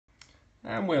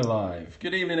And we're live.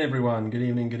 Good evening, everyone. Good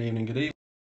evening, good evening, good evening.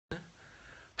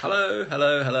 Hello,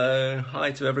 hello, hello. Hi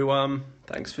to everyone.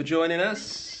 Thanks for joining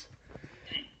us.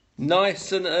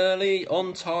 Nice and early,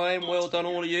 on time. Well done,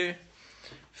 all of you.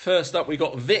 First up, we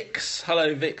got Vix.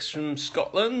 Hello, Vix from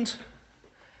Scotland.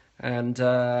 And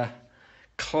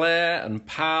Claire and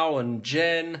Pau and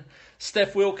Jen.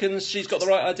 Steph Wilkins, she's got the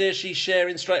right idea. She's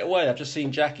sharing straight away. I've just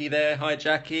seen Jackie there. Hi,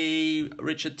 Jackie.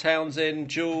 Richard Townsend,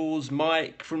 Jules,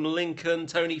 Mike from Lincoln,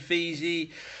 Tony Feasy,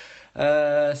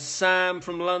 Sam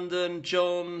from London,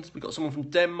 John. We've got someone from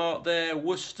Denmark there.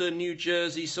 Worcester, New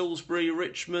Jersey, Salisbury,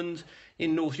 Richmond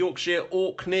in North Yorkshire,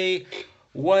 Orkney,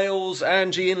 Wales,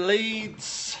 Angie in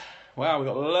Leeds. Wow, we've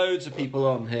got loads of people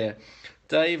on here.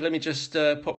 Dave, let me just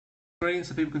pop the screen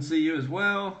so people can see you as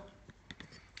well.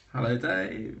 Hello,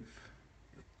 Dave.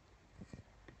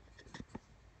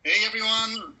 Hey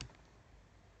everyone!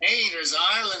 Hey, there's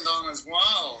Ireland on as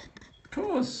well. Of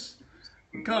course.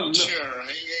 We can't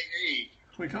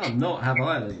We can't not have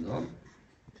Ireland on.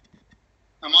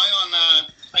 Am I on,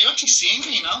 are you actually seeing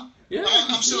me now? Yeah,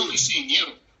 I'm still only seeing you.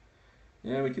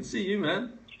 Yeah, we can see you,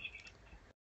 man.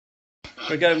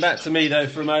 We're going back to me though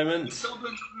for a moment.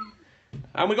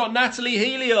 And we got Natalie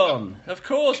Heeley on. Of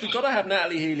course, we've got to have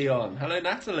Natalie Heeley on. Hello,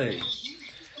 Natalie.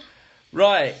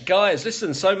 Right, guys,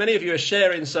 listen, so many of you are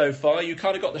sharing so far. You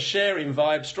kind of got the sharing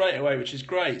vibe straight away, which is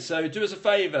great. So do us a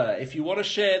favour. If you want to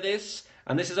share this,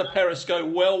 and this is a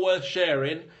Periscope well worth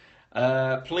sharing,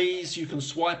 please, you can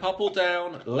swipe up or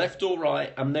down, left or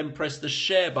right, and then press the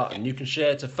share button. You can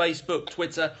share to Facebook,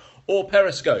 Twitter, or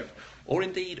Periscope, or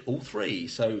indeed all three.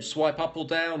 So swipe up or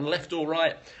down, left or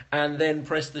right, and then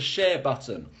press the share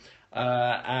button,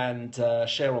 and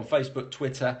share on Facebook,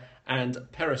 Twitter, and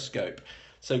Periscope.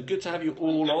 So good to have you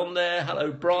all on there.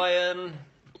 Hello, Brian.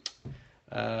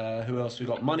 Who else we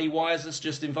got? Money Wise has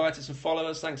just invited some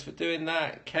followers. Thanks for doing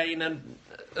that. Kanan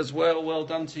as well. Well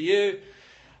done to you.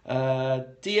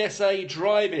 DSA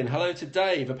Driving. Hello to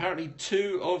Dave. Apparently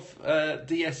two of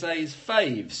DSA's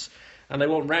faves. And they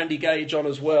want Randy Gage on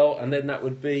as well. And then that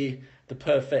would be the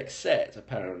perfect set,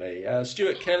 apparently.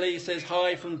 Stuart Kelly says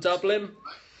hi from Dublin.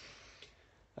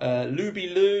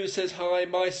 Luby Lou says hi.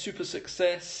 My super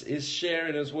success is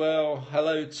sharing as well.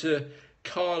 Hello to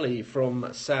Carly from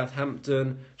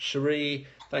Southampton. Cherie,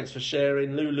 thanks for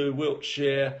sharing. Lulu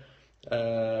Wiltshire.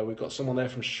 We've got someone there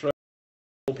from Shrewsbury.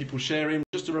 More people sharing.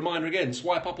 Just a reminder again,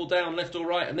 swipe up or down, left or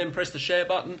right, and then press the share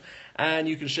button. And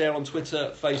you can share on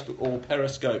Twitter, Facebook, or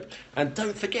Periscope. And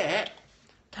don't forget,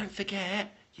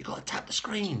 you got to tap the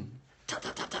screen. Tap,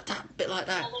 tap, tap, tap, tap. A bit like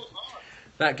that.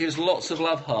 That gives lots of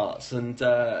love hearts, and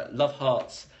love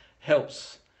hearts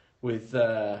helps with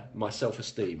my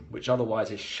self-esteem, which otherwise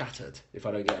is shattered if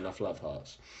I don't get enough love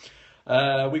hearts.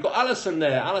 We've got Alison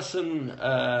there, Alison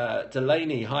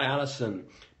Delaney. Hi, Alison.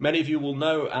 Many of you will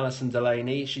know Alison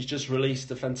Delaney. She's just released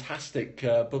a fantastic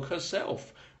book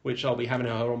herself, which I'll be having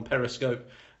her on Periscope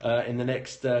in the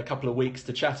next couple of weeks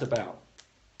to chat about.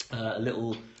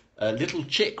 Little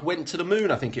Chick Went to the Moon,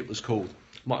 I think it was called.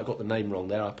 Might have got the name wrong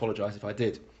there. I apologise if I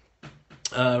did.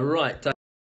 Right, Dave,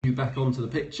 you back onto the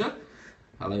picture.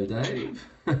 Hello, Dave.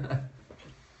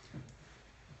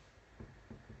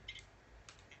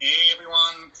 Hey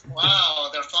everyone! Wow,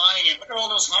 they're flying in. Look at all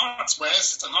those hearts,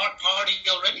 Wes. It's a heart party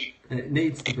already. It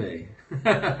needs to be.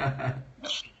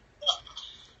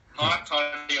 Heart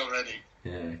party already.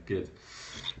 Yeah, good.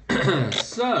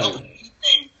 So.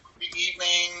 Good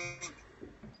evening.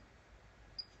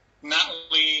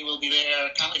 Natalie will be there.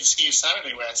 Can't wait to see you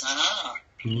Saturday, Wes.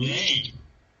 Yay.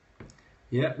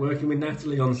 Yeah, working with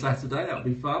Natalie on Saturday. That'll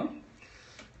be fun.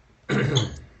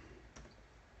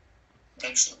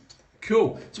 Excellent.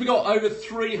 Cool. So we got over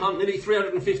 300, nearly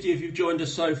 350 of you joined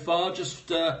us so far.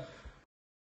 Just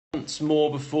once more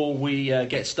before we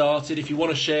get started. If you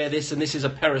want to share this, and this is a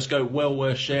Periscope well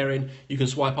worth sharing, you can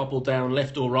swipe up or down,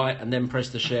 left or right, and then press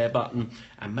the share button.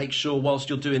 And make sure whilst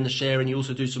you're doing the sharing, you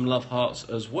also do some love hearts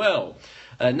as well.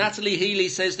 Natalie Heeley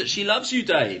says that she loves you,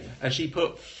 Dave, and she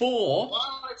put 4. Wow,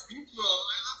 it's beautiful.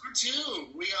 I love her too.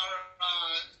 We are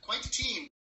quite a team.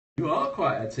 You are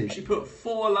quite a team. She put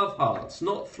 4 love hearts,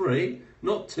 not 3,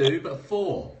 not 2, but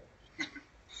 4.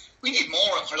 We need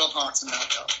more of her love hearts than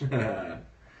that, though.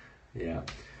 Yeah.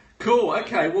 Cool.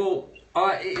 Okay. Well,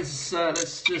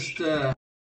 let's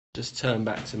just turn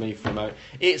back to me for a moment.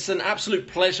 It's an absolute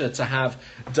pleasure to have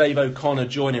Dave O'Connor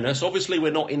joining us. Obviously,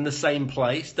 we're not in the same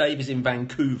place. Dave is in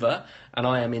Vancouver and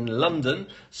I am in London.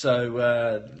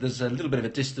 So there's a little bit of a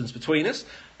distance between us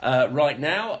right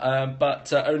now,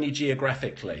 but only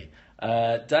geographically.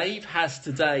 Dave has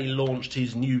today launched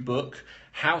his new book,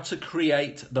 How to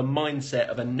Create the Mindset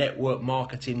of a Network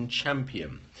Marketing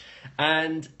Champion.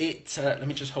 And it, let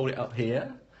me just hold it up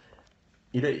here.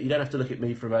 You don't have to look at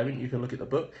me for a moment, you can look at the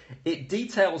book. It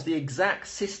details the exact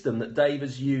system that Dave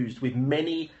has used with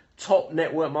many top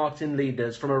network marketing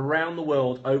leaders from around the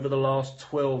world over the last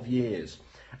 12 years.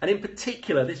 And in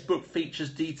particular, this book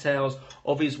features details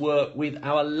of his work with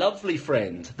our lovely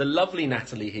friend, the lovely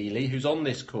Natalie Heeley, who's on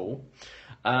this call.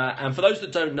 And for those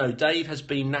that don't know, Dave has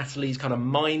been Natalie's kind of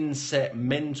mindset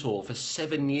mentor for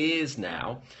 7 years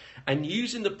now. And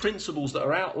using the principles that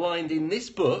are outlined in this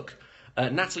book,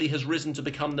 Natalie has risen to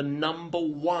become the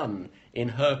 #1 in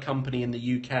her company in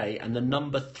the UK and the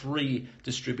 #3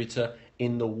 distributor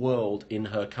in the world in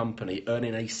her company,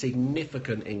 earning a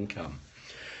significant income.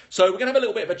 So we're going to have a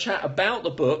little bit of a chat about the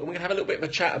book, and we're going to have a little bit of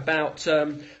a chat about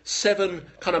 7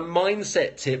 kind of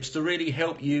mindset tips to really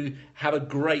help you have a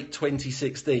great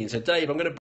 2016. So Dave, I'm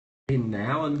going to bring you in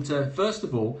now, and first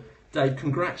of all, Dave,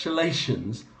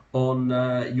 congratulations on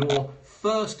your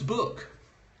first book.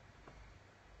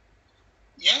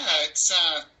 Yeah, it's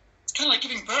kind of like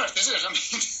giving birth, isn't it? I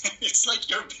mean, it's like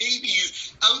your baby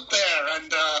is out there,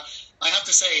 and I have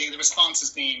to say the response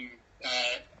has been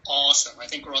awesome. I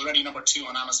think we're already #2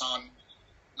 on Amazon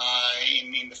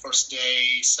in the first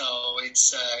day, so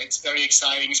it's very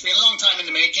exciting. It's been a long time in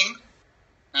the making,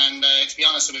 and to be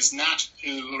honest, it was Nat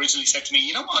who originally said to me,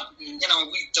 you know what, we've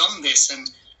done this,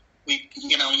 and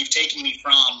you've taken me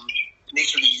from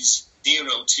literally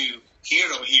 0 to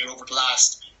hero here over the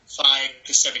last 5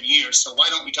 to 7 years. So why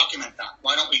don't we document that?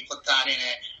 Why don't we put that in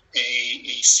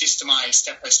a systemized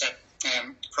step-by-step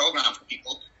program for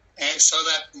people so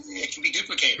that it can be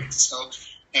duplicated? So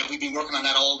we've been working on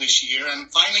that all this year, and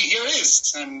finally here it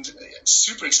is, and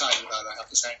super excited about it, I have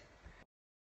to say.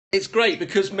 It's great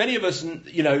because many of us,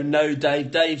 know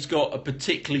Dave. Dave's got a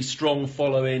particularly strong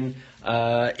following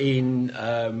in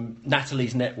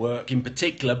Natalie's network in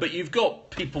particular, but you've got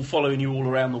people following you all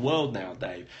around the world now,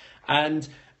 Dave. And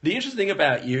the interesting thing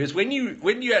about you is when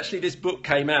you actually, this book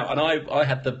came out, and I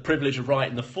had the privilege of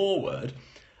writing the foreword,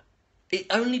 it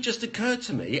only just occurred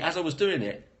to me as I was doing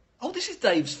it, oh, this is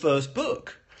Dave's first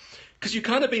book. Because you've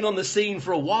kind of been on the scene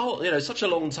for a while, such a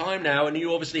long time now, and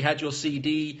you obviously had your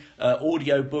CD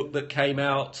audio book that came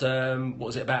out,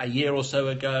 about a year or so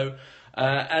ago.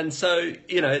 And so,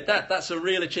 that's a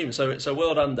real achievement. So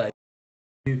well done, Dave.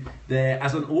 You're there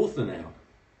as an author now.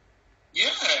 Yeah,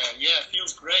 it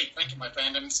feels great. Thank you, my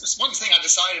friend. And it's one thing I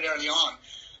decided early on.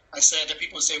 I said that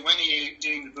people say, when are you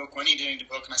doing the book? When are you doing the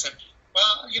book? And I said,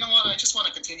 well, you know what? I just want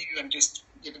to continue and just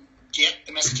get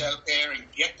the message out there and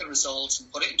get the results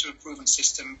and put it into a proven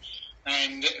system.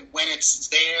 And when it's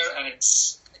there and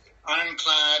it's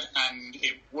ironclad and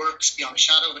it works beyond a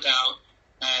shadow of a doubt,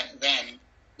 then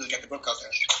we'll get the book out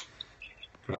there.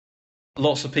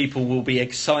 Lots of people will be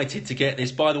excited to get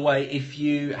this. By the way, if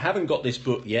you haven't got this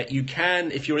book yet, you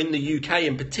can, if you're in the UK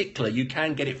in particular, you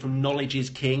can get it from Knowledge is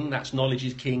King. That's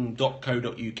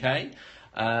knowledgeisking.co.uk.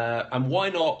 And why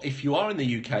not, if you are in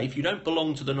the UK, if you don't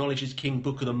belong to the Knowledge is King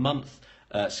Book of the Month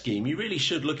scheme, you really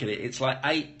should look at it. It's like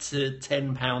 £8 to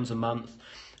 £10 a month.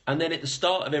 And then at the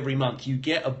start of every month, you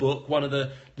get a book, one of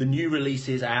the new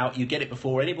releases out. You get it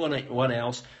before anyone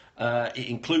else. It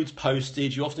includes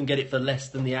postage. You often get it for less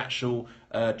than the actual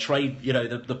trade,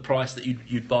 the price that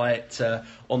you'd buy it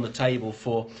on the table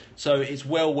for. So it's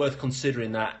well worth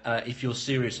considering that if you're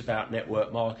serious about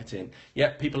network marketing. Yeah,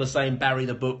 people are saying Barry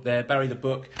the book there. Barry the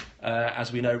book,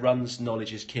 as we know, runs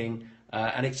Knowledge is King.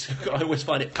 And I always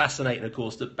find it fascinating, of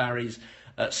course, that Barry's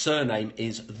surname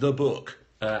is The Book,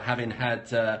 having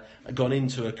had gone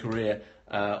into a career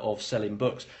of selling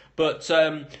books. But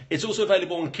it's also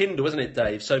available on Kindle, isn't it,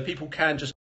 Dave? So people can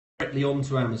just go directly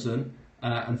onto Amazon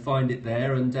and find it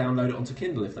there and download it onto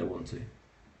Kindle if they want to.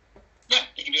 Yeah,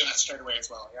 you can do that straight away as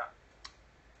well, yeah.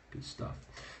 Good stuff.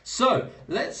 So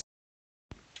let's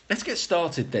get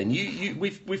started then.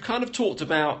 We've kind of talked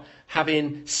about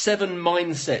having 7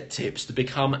 mindset tips to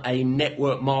become a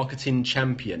network marketing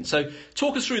champion. So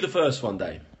talk us through the first one,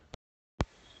 Dave.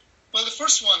 Well, the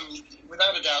first one,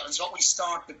 without a doubt, is what we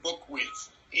start the book with,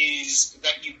 is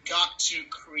that you've got to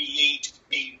create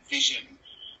a vision.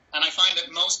 And I find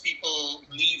that most people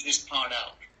leave this part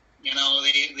out.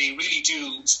 They really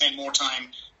do spend more time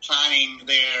planning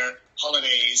their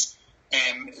holidays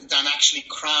than actually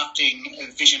crafting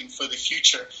a vision for the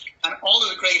future. And all of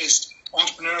the greatest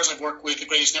entrepreneurs I've worked with, the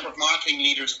greatest network marketing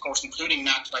leaders, of course, including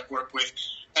Nat that I've worked with,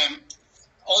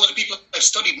 all of the people I've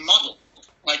studied model.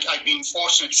 Like, I've been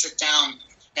fortunate to sit down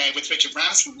with Richard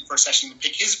Branson for a session to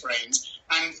pick his brains,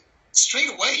 and straight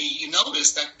away you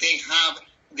notice that they have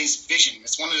this vision.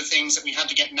 It's one of the things that we had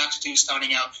to get Nat to do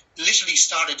starting out, literally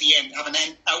start at the end, have an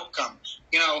end outcome,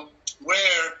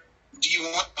 where do you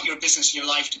want your business, your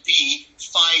life to be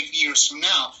 5 years from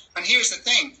now? And here's the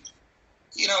thing,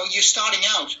 you know, you're starting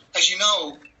out, as you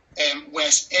know,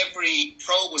 Wes, every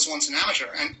pro was once an amateur,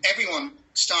 and everyone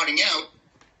starting out,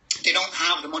 they don't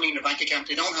have the money in their bank account,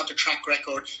 they don't have the track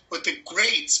record, but the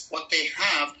greats, what they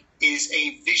have is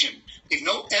a vision. They've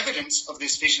no evidence of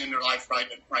this vision in their life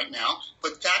right now,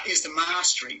 but that is the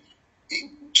mastery.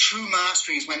 True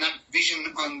mastery is when that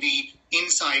vision on the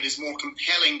inside is more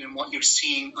compelling than what you're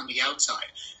seeing on the outside.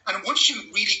 And once you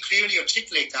really clearly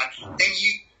articulate that, then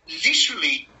you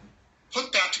literally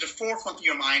put that to the forefront of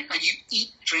your mind, and you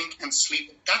eat, drink, and sleep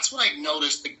it. That's what I've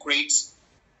noticed the greats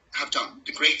have done.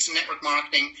 The greats in network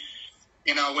marketing,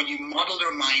 you know, when you model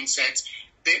their mindsets,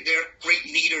 their great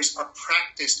leaders are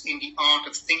practiced in the art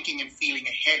of thinking and feeling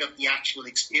ahead of the actual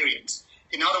experience.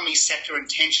 They not only set their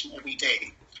intention every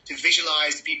day to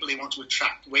visualize the people they want to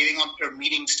attract, the way they want their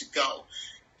meetings to go,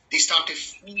 they start to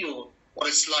feel what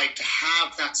it's like to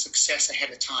have that success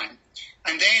ahead of time.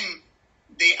 And then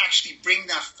they actually bring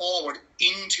that forward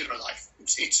into their life.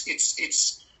 It's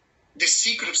the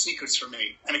secret of secrets for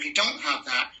me. And if you don't have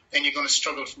that, then you're going to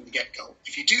struggle from the get-go.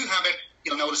 If you do have it,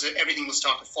 you'll notice that everything will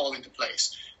start to fall into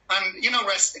place. And, you know,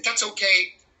 Wes, that's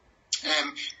okay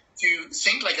to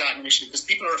think like that initially, because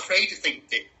people are afraid to think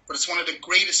big. But it's one of the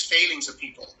greatest failings of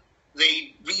people.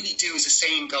 They really do, as the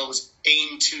saying goes,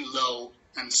 aim too low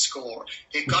and score.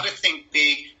 They've got to think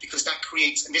big, because that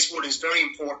creates, and this word is very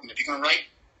important. If you're going to write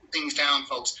things down,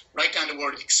 folks, write down the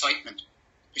word excitement,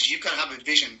 because you've got to have a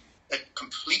vision that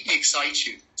completely excites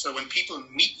you. So when people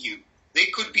meet you, they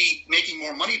could be making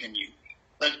more money than you,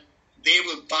 but they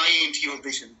will buy into your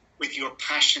vision with your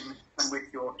passion and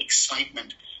with your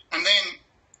excitement. And then,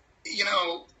 you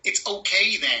know, it's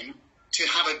okay then to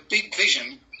have a big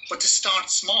vision, but to start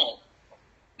small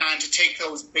and to take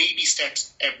those baby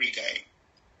steps every day.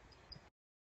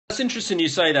 That's interesting you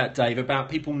say that, Dave, about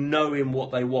people knowing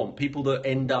what they want, people that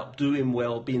end up doing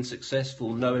well, being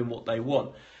successful, knowing what they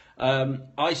want.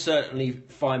 I certainly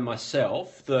find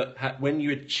myself that when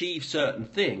you achieve certain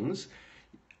things,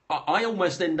 I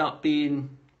almost end up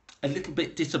being a little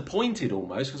bit disappointed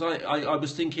almost, because I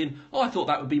was thinking, I thought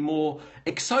that would be more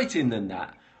exciting than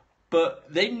that. But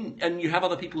then, and you have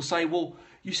other people say, well,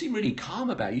 you seem really calm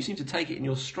about it, you seem to take it in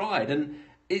your stride. And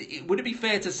would it be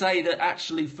fair to say that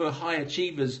actually for high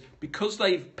achievers, because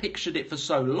they've pictured it for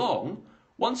so long,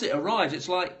 once it arrives, it's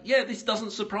like, yeah, this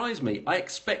doesn't surprise me. I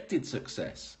expected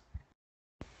success.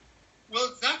 Well,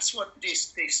 that's what they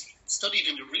studied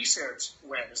in the research,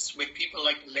 Wes, with people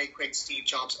like the late great Steve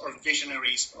Jobs, or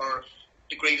visionaries, or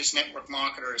the greatest network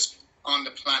marketers on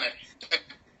the planet.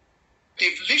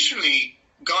 They've literally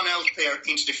gone out there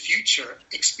into the future,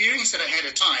 experienced it ahead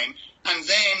of time, and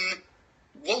then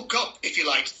woke up, if you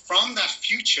like, from that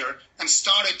future and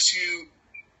started to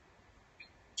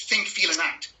think, feel, and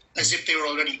act as if they were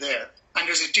already there. And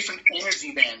there's a different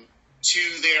energy then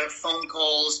to their phone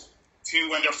calls, to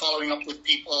when they're following up with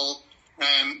people,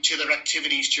 to their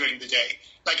activities during the day.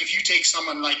 Like if you take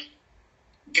someone like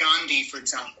Gandhi, for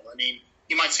example, I mean,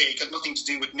 you might say it got nothing to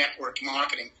do with network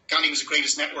marketing. Gandhi was the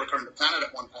greatest networker on the planet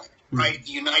at one point, right?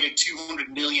 He united 200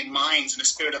 million minds in a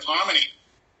spirit of harmony.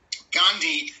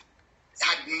 Gandhi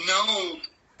had no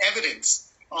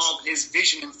evidence of his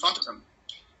vision in front of him.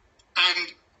 And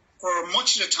for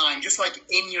much of the time, just like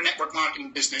in your network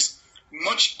marketing business,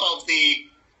 much of the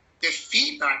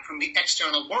feedback from the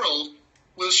external world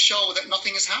will show that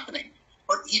nothing is happening.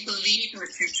 But he believed in the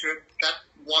future that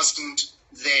wasn't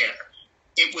there.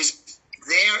 It was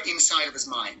there inside of his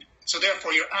mind. So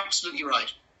therefore, you're absolutely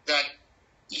right that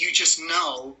you just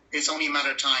know it's only a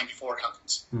matter of time before it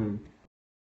happens.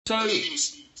 So,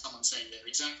 someone saying there,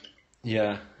 exactly.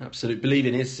 Yeah, absolutely.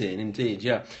 Believing is seeing, indeed,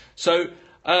 yeah. So,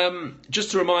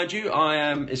 just to remind you,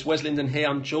 it's Wes Linden here.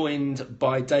 I'm joined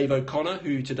by Dave O'Connor,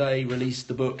 who today released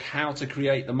the book, How to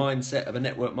Create the Mindset of a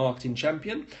Network Marketing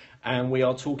Champion. And we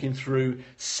are talking through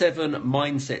 7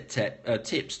 mindset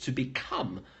tips to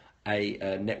become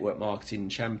a network marketing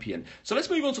champion. So let's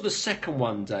move on to the second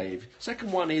one, Dave.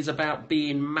 Second one is about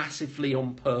being massively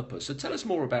on purpose. So tell us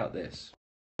more about this.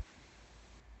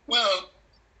 Well,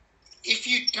 if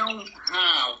you don't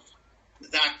have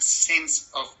that sense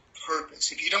of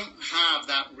purpose, if you don't have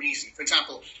that reason, for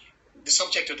example, the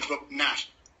subject of the book, Nat,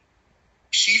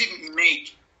 she didn't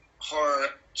make her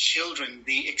children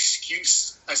the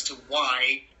excuse as to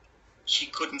why she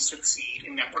couldn't succeed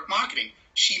in network marketing.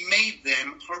 She made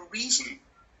them her reason.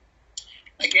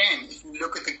 Again, if you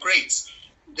look at the greats,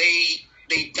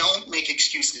 they don't make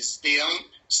excuses. They don't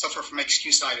suffer from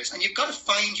excuse-itis. And you've got to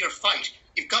find your fight.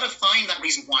 You've got to find that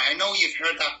reason why. I know you've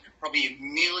heard that probably a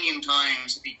million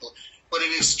times to people, but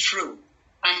it is true.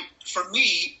 And for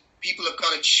me, people have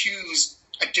got to choose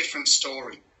a different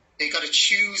story. They've got to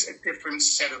choose a different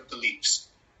set of beliefs.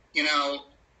 You know,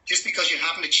 just because you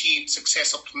haven't achieved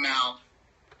success up to now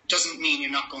doesn't mean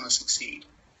you're not going to succeed.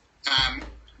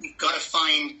 You've got to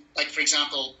find, like, for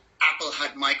example, Apple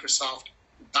had Microsoft,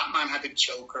 Batman had the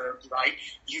Joker, right?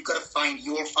 You've got to find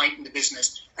your fight in the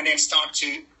business and then start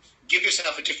to give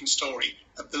yourself a different story.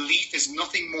 A belief is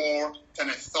nothing more than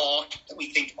a thought that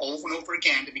we think over and over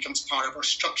again that becomes part of our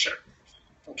structure.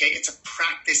 Okay, it's a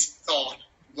practice thought,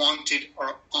 wanted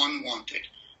or unwanted.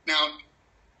 Now,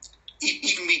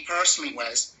 even me personally,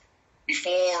 Wes,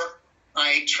 before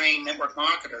I trained network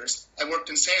marketers, I worked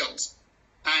in sales.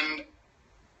 And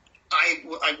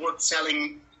I worked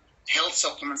selling health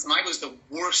supplements, and I was the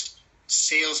worst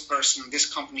salesperson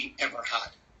this company ever had.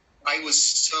 I was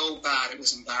so bad, it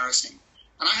was embarrassing.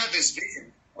 And I had this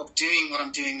vision of doing what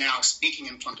I'm doing now, speaking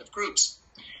in front of groups.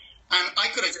 And I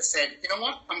could have just said, you know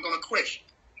what, I'm going to quit.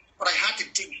 But I had to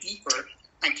dig deeper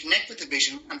and connect with the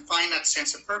vision and find that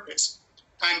sense of purpose.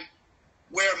 And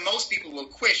where most people will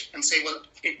quit and say, well,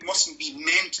 it mustn't be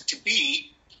meant to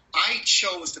be, I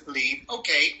chose to believe,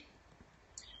 okay,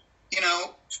 you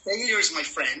know, failure is my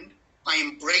friend. I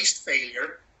embraced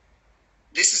failure.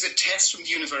 This is a test from the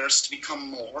universe to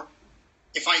become more.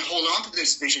 If I hold on to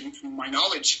this vision from my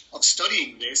knowledge of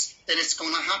studying this, then it's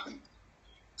going to happen.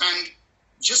 And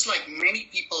just like many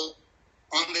people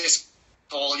on this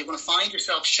call, you're going to find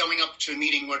yourself showing up to a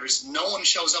meeting where there's no one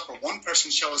shows up or one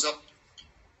person shows up.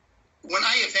 When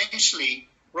I eventually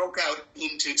broke out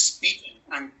into speaking,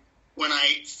 and when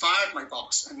I fired my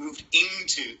boss and moved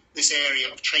into this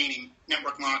area of training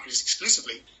network marketers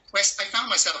exclusively, Wes, I found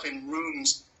myself in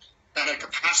rooms that had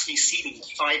capacity seating of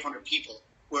 500 people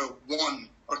where 1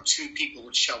 or 2 people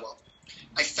would show up.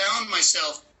 I found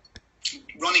myself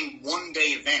running one-day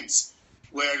events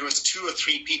where there was 2 or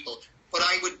 3 people, but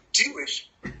I would do it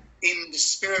in the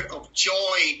spirit of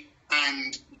joy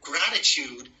and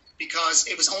gratitude, because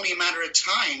it was only a matter of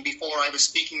time before I was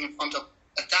speaking in front of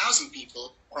 1,000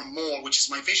 people or more, which is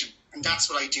my vision. And that's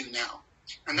what I do now.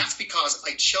 And that's because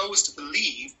I chose to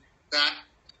believe that,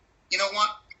 you know what,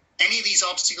 any of these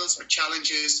obstacles or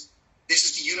challenges, this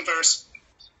is the universe,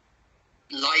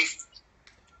 life,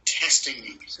 testing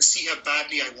me to see how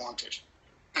badly I want it.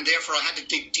 And therefore I had to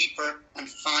dig deeper and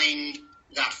find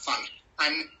that fight.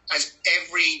 And as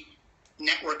every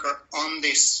networker on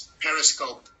this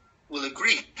Periscope will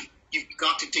agree, you've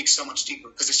got to dig so much deeper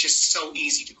because it's just so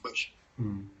easy to quit.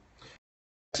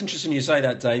 It's interesting you say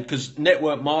that, Dave, because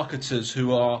network marketers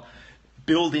who are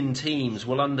building teams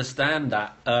will understand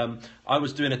that. I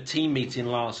was doing a team meeting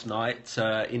last night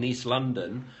in East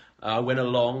London. I went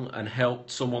along and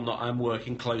helped someone that I'm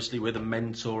working closely with and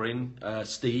mentoring,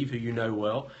 Steve, who you know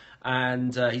well,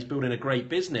 and he's building a great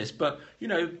business. But, you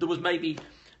know, there was maybe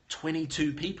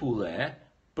 22 people there,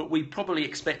 but we probably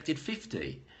expected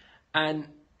 50. And,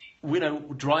 you know,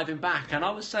 driving back, and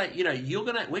I was saying, you know,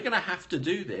 we're gonna have to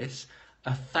do this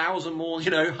 1,000 more,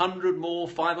 you know, 100 more,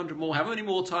 500 more, however many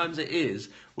more times it is,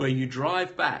 where you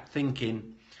drive back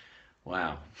thinking,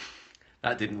 wow,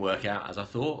 that didn't work out as I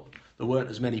thought. There weren't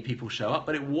as many people show up,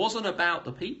 but it wasn't about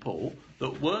the people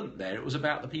that weren't there. It was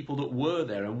about the people that were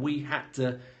there, and we had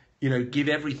to, you know, give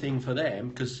everything for them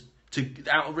because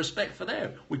out of respect for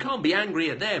them. We can't be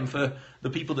angry at them for the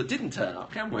people that didn't turn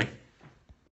up, can we?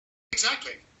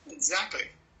 Exactly.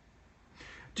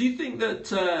 Do you think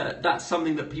that that's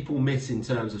something that people miss in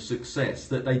terms of success,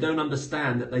 that they don't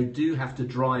understand that they do have to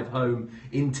drive home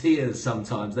in tears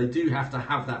sometimes? They do have to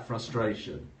have that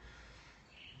frustration.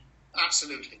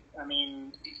 Absolutely. I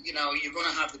mean, you know, you're going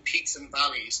to have the peaks and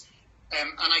valleys.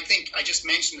 And I think I just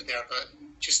mentioned it there, but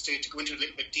just to go into it a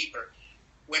little bit deeper,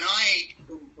 when I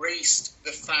embraced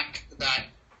the fact that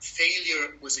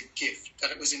failure was a gift, that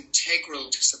it was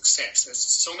integral to success, as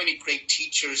so many great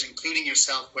teachers, including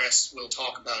yourself, Wes, will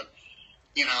talk about,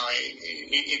 you know,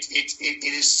 it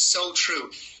is so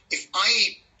true. If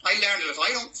I learned that if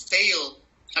I don't fail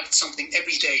at something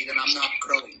every day, then I'm not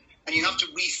growing. And you have to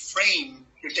reframe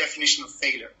your definition of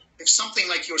failure. If something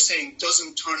like you're saying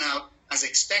doesn't turn out as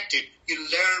expected, you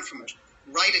learn from it.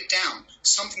 Write it down.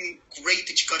 Something great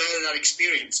that you got out of that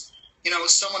experience. You know,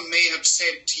 someone may have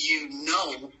said to you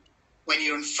no when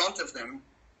you're in front of them,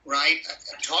 right,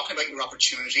 talking about your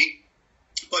opportunity,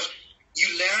 but you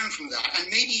learn from that. And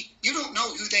maybe you don't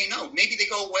know who they know. Maybe they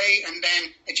go away and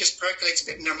then it just percolates a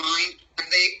bit in their mind and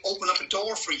they open up a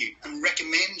door for you and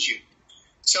recommend you.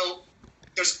 So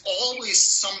there's always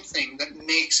something that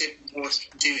makes it worth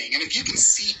doing. And if you can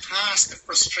see past the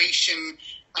frustration, and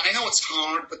I know it's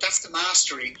hard, but that's the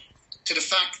mastery, to the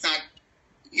fact that,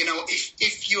 you know,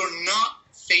 if you're not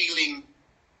failing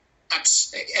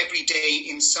every day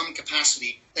in some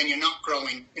capacity, then you're not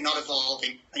growing, you're not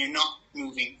evolving, and you're not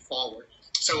moving forward.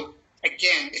 So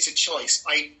again, it's a choice.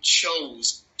 I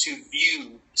chose to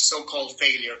view so-called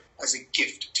failure as a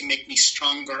gift to make me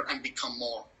stronger and become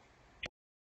more.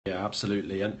 Yeah,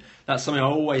 absolutely. And that's something I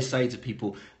always say to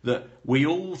people, that we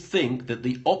all think that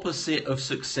the opposite of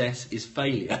success is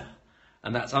failure.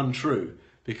 And that's untrue,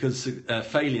 because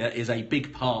failure is a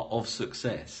big part of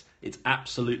success. It's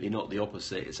absolutely not the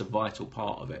opposite. It's a vital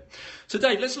part of it. So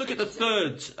Dave, let's look at the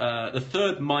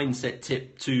third mindset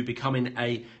tip to becoming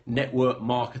a network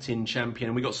marketing champion.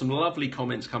 And we got some lovely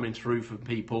comments coming through from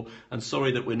people. And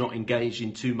sorry that we're not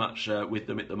engaging too much with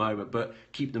them at the moment, but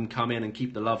keep them coming and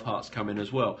keep the love hearts coming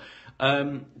as well.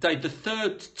 Dave, the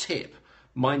third tip,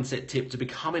 mindset tip to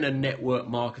becoming a network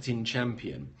marketing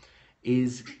champion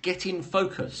is getting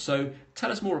focused. So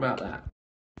tell us more about that.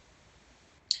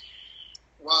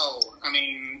 Wow, I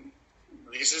mean,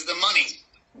 this is the money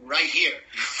right here.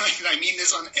 I mean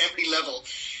this on every level,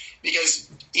 because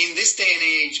in this day and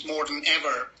age, more than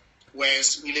ever,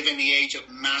 Wes, we live in the age of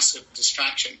massive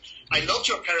distraction. I loved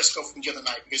your Periscope from the other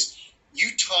night because you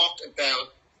talked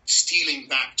about stealing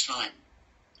back time.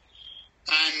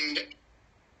 And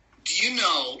do you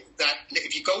know that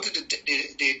if you go to the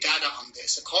data on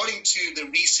this, according to the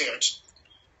research,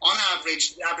 on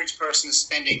average, the average person is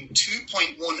spending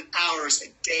 2.1 hours a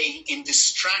day in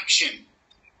distraction,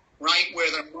 right,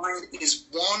 where their mind is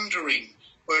wandering,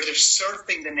 where they're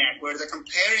surfing the net, where they're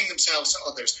comparing themselves to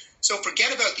others. So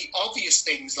forget about the obvious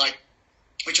things, like,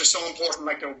 which are so important,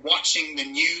 like they're watching the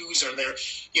news or they're,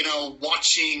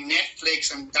 watching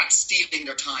Netflix, and that's stealing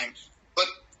their time. But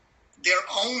their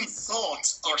own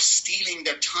thoughts are stealing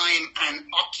their time and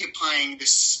occupying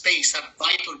this space, that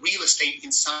vital real estate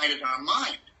inside of their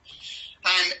mind.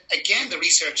 And again, the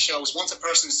research shows once a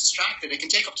person is distracted, it can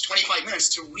take up to 25 minutes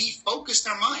to refocus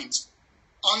their minds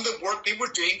on the work they were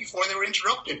doing before they were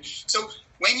interrupted. So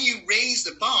when you raise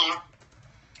the bar,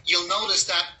 you'll notice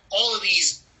that all of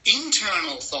these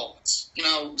internal thoughts,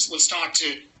 will start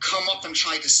to come up and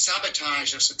try to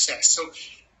sabotage your success. So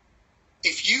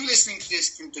if you listening to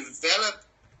this can develop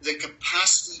the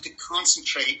capacity to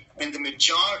concentrate when the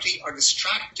majority are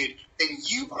distracted, then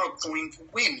you are going to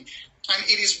win. And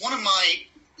it is one of my,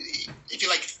 if you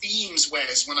like, themes,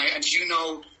 Wes, at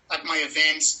my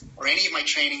events or any of my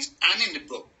trainings and in the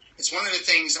book. It's one of the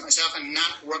things that myself and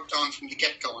Nat worked on from the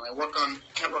get-go, and I work on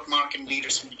network marketing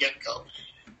leaders from the get-go.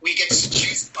 We get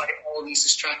seduced by all these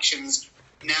distractions.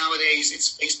 Nowadays,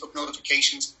 it's Facebook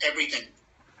notifications, everything.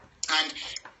 And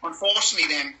unfortunately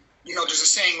then, there's a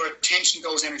saying where attention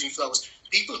goes, energy flows.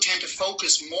 People tend to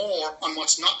focus more on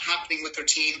what's not happening with their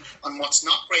team, on what's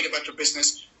not great about their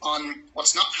business, on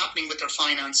what's not happening with their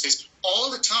finances.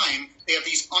 All the time, they have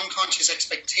these unconscious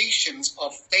expectations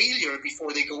of failure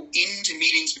before they go into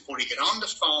meetings, before they get on the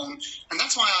phone. And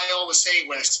that's why I always say,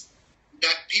 Wes,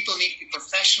 that people need to be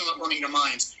professional at running their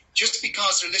minds. Just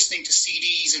because they're listening to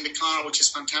CDs in the car, which is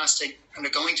fantastic, and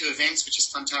they're going to events, which is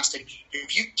fantastic,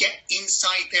 if you get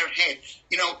inside their head,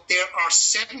 there are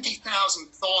 70,000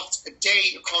 thoughts a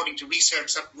day, according to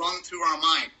research, that run through our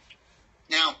mind.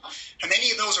 Now, how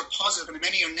many of those are positive and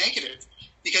how many are negative?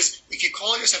 Because if you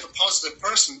call yourself a positive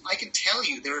person, I can tell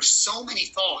you there are so many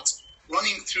thoughts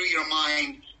running through your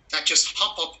mind that just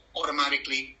hop up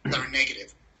automatically that are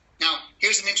negative. Now,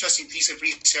 here's an interesting piece of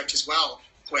research as well,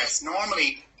 Wes.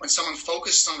 Normally, when someone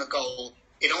focuses on a goal,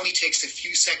 it only takes a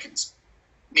few seconds,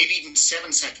 maybe even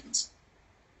 7 seconds,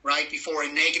 right, before a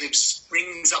negative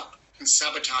springs up and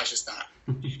sabotages that.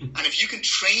 And if you can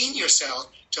train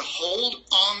yourself to hold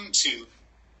on to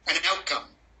an outcome,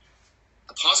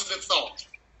 a positive thought,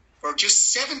 for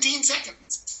just 17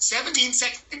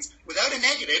 seconds without a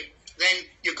negative, then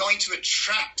you're going to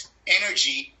attract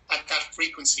energy at that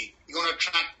frequency. You're going to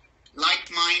attract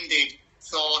like-minded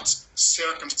thoughts,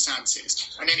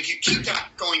 circumstances. And then if you keep that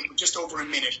going for just over a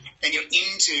minute, then you're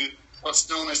into what's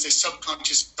known as the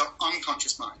subconscious or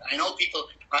unconscious mind. I know people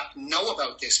know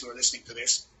about this who are listening to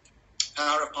this,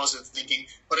 power of positive thinking,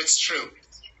 but it's true.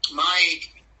 My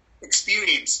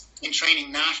experience in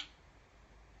training Nat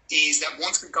is that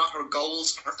once we got her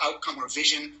goals, her outcome, her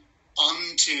vision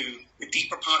onto the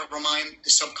deeper part of her mind, the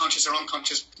subconscious or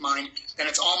unconscious mind, then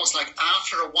it's almost like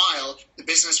after a while, the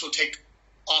business will take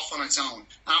off on its own.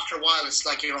 After a while, it's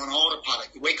like you're on autopilot.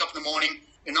 You wake up in the morning,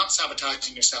 you're not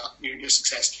sabotaging yourself, your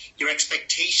success. Your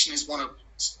expectation is one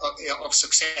of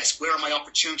success. Where are my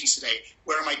opportunities today?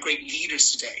 Where are my great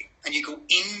leaders today? And you go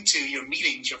into your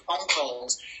meetings, your phone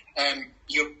calls,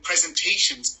 your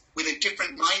presentations with a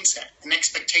different mindset, an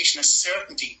expectation, a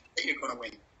certainty that you're going to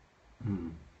win.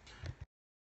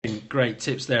 great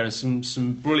tips there, and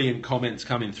some brilliant comments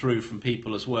coming through from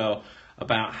people as well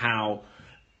about how,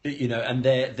 you know, and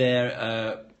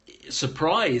their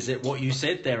surprise at what you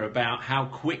said there about how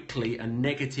quickly a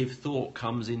negative thought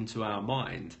comes into our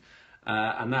mind,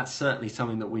 and that's certainly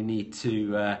something that we need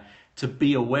to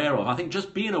be aware of. I think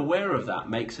just being aware of that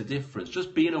makes a difference.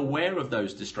 Just being aware of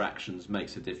those distractions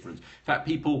makes a difference. In fact,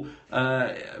 people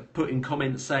put in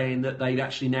comments saying that they've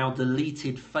actually now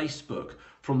deleted Facebook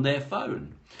from their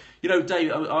phone. You know,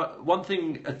 Dave, one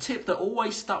thing, a tip that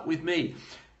always stuck with me,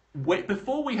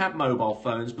 before we had mobile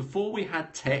phones, before we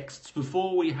had texts,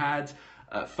 before we had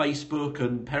Facebook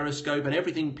and Periscope and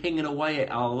everything pinging away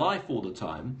at our life all the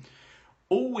time,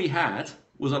 all we had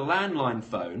was a landline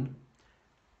phone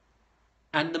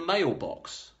and the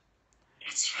mailbox.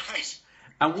 That's right.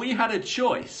 And we had a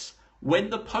choice. When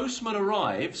the postman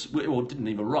arrives, or didn't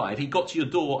even arrive, he got to your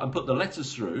door and put the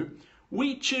letters through,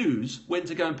 we choose when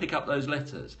to go and pick up those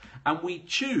letters. And we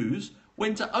choose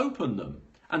when to open them.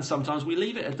 And sometimes we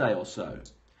leave it a day or so.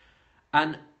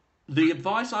 And the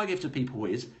advice I give to people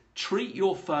is, treat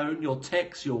your phone, your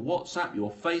text, your WhatsApp,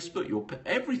 your Facebook, your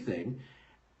everything,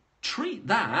 treat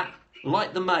that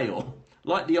like the mail,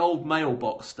 like the old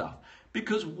mailbox stuff.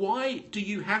 Because why do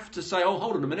you have to say, oh,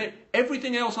 hold on a minute,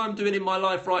 everything else I'm doing in my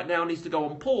life right now needs to go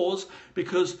on pause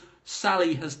because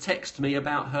Sally has texted me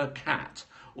about her cat,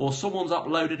 or someone's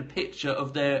uploaded a picture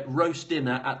of their roast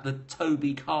dinner at the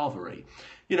Toby Carvery.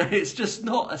 You know, it's just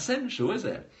not essential, is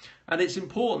it? And it's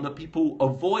important that people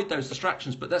avoid those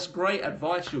distractions. But that's great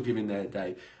advice you're giving there,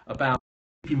 Dave, about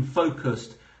keeping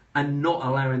focused and not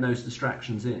allowing those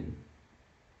distractions in.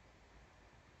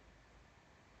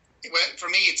 Well, for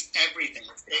me, it's everything.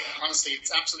 Honestly,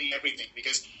 it's absolutely everything.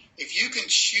 Because if you can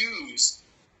choose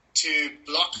to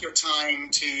block your time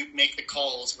to make the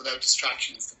calls without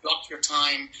distractions, to block your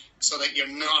time so that you're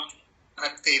not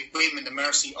at the whim and the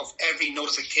mercy of every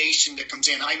notification that comes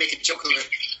in. I make a joke of it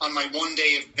on my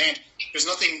one-day event. There's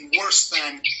nothing worse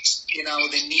than, you know,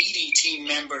 the needy team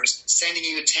members sending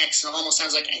you a text and it almost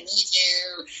sounds like, I need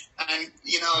you. And,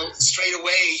 you know, straight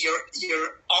away you're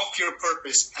off your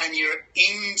purpose and you're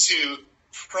into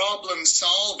problem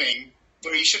solving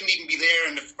where you shouldn't even be there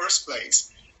in the first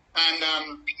place.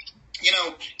 And, you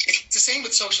know, it's the same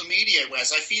with social media,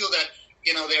 Wes. I feel that,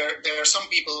 you know, there are some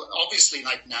people, obviously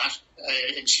like Nat,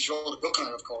 and she's wrote a book on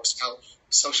it, of course, how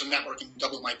social networking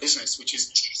doubled my business, which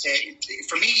is,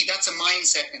 for me, that's a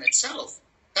mindset in itself.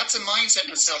 That's a mindset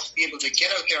in itself to be able to get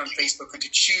out there on Facebook and to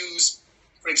choose,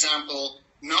 for example,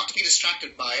 not to be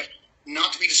distracted by it,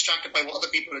 not to be distracted by what other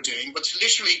people are doing, but to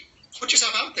literally put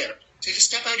yourself out there, to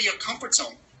step out of your comfort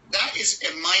zone. That is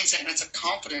a mindset, and it's a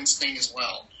confidence thing as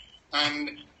well.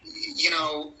 And, you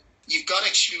know, you've got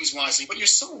to choose wisely. But you're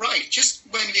so right. Just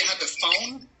when we had the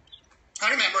phone,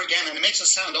 I remember again, and it makes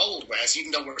us sound old, Wes,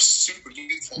 even though we're super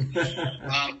youthful.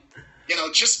 You know,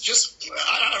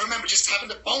 I remember just having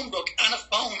the phone book and a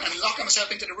phone and locking myself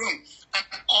into the room. And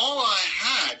all I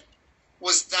had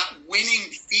was that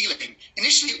winning feeling.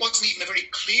 Initially, it wasn't even a very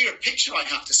clear picture, I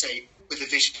have to say, with the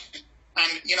vision.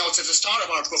 And, you know, it's at the start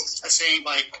of our book, a saying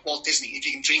by Walt Disney, if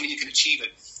you can dream it, you can achieve it.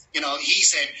 You know, he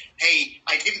said, hey,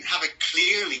 I didn't have it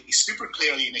clearly, super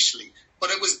clearly initially, but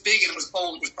it was big and it was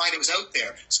bold, it was bright, it was out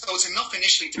there. So it was enough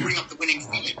initially to bring up the winning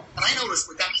feeling. And I noticed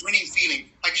with that winning feeling,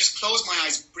 I could just close my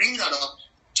eyes, bring that up,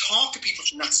 talk to people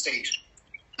from that state.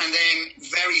 And then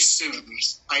very soon,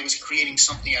 I was creating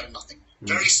something out of nothing.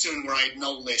 Very soon, where I had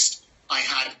no list, I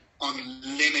had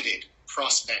unlimited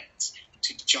prospects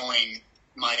to join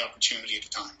my opportunity at the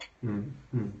time.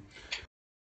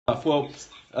 Well,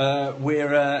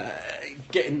 we're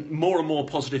getting more and more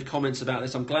positive comments about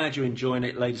this. I'm glad you're enjoying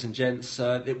it, ladies and gents.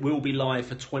 It will be live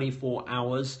for 24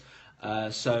 hours.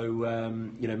 So,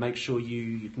 you know, make sure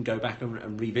you can go back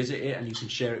and revisit it, and you can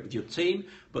share it with your team.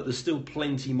 But there's still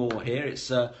plenty more here.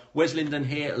 It's Wes Linden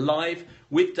here live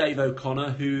with Dave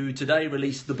O'Connor, who today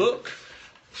released the book,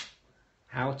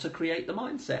 How to Create the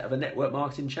Mindset of a Network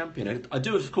Marketing Champion. I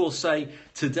do, of course, say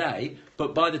today,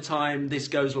 but by the time this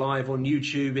goes live on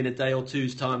YouTube in a day or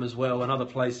two's time as well, and other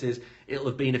places, it'll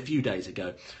have been a few days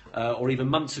ago, or even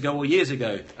months ago or years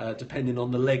ago, depending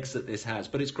on the legs that this has.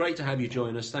 But it's great to have you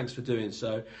join us. Thanks for doing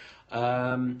so.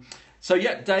 So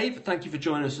yeah, Dave, thank you for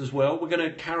joining us as well. We're going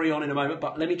to carry on in a moment,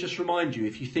 but let me just remind you,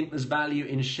 if you think there's value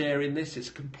in sharing this,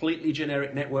 it's completely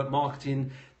generic network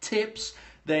marketing tips,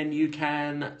 then you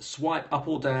can swipe up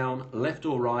or down, left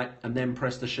or right, and then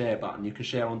press the share button. You can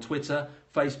share on Twitter,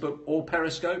 Facebook, or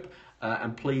Periscope,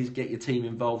 and please get your team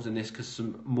involved in this, because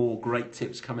some more great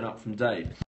tips coming up from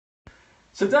Dave.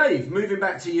 So Dave, moving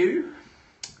back to you,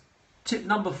 tip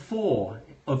number 4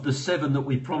 of the 7 that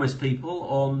we promised people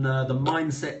on the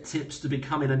mindset tips to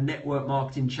becoming a network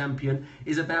marketing champion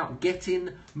is about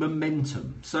getting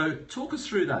momentum. So talk us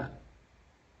through that.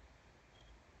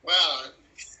 Well,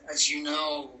 as you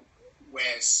know,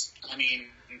 Wes, I mean,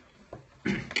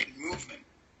 movement,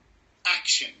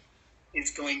 action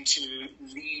is going to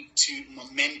lead to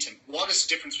momentum. What is the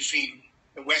difference between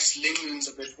the Wes Lindens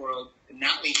of this world, the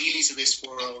Natalie Heeleys of this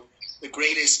world, the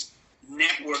greatest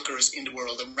networkers in the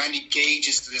world, the Randy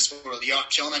Gages of this world, the Art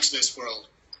Jonaks of this world,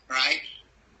 right?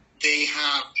 They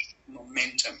have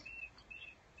momentum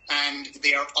and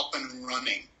they are up and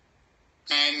running.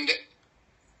 And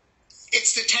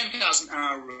it's the 10,000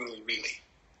 hour rule, really.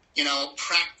 You know,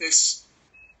 practice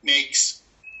makes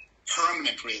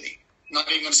permanent, really. Not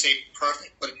even going to say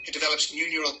perfect, but it develops new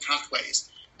neural pathways.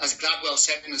 As Gladwell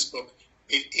said in his book,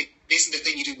 it isn't the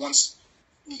thing you do once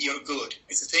you're good.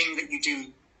 It's the thing that you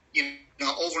do, you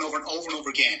know, over and over and over and over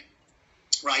again,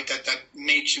 right, that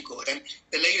makes you good. And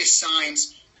the latest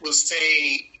science will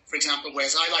say, for example,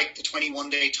 whereas I like the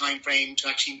 21-day time frame to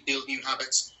actually build new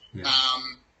habits. Yeah.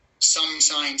 Some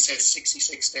science says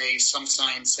 66 days, some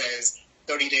science says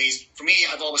 30 days. For me,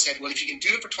 I've always said, well, if you can do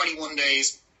it for 21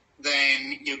 days,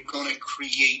 then you're going to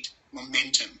create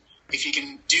momentum. If you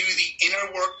can do the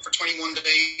inner work for 21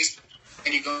 days,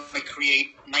 then you're going to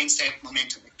create mindset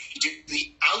momentum. If you do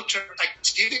the outer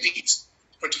activities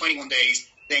for 21 days,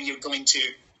 then you're going to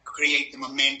create the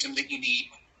momentum that you need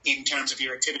in terms of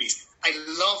your activities. I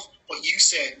love what you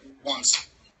said once.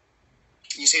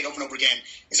 You say it over and over again,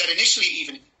 is that initially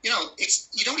even, you know,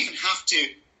 you don't even have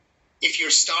to, if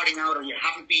you're starting out or you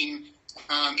haven't been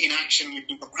in action, you've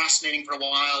been procrastinating for a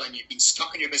while and you've been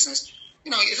stuck in your business,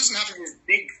 you know, it doesn't have to be this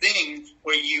big thing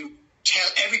where you tell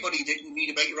everybody that you need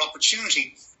about your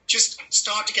opportunity. Just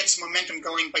start to get some momentum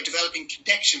going by developing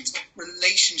connections,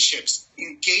 relationships,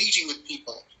 engaging with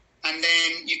people, and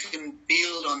then you can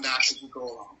build on that as you go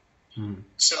along.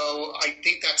 So I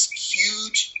think that's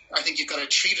huge. I think you've got to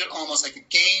treat it almost like a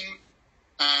game.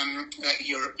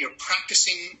 You're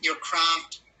practicing your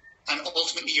craft, and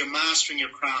ultimately you're mastering your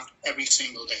craft every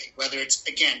single day. Whether it's,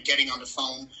 again, getting on the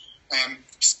phone,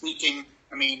 speaking.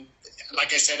 I mean,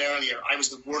 like I said earlier, I was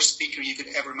the worst speaker you could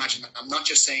ever imagine. I'm not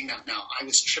just saying that now. I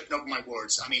was tripping over my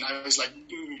words. I mean, I was like,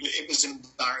 it was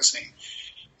embarrassing.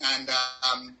 And,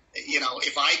 you know,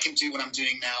 if I can do what I'm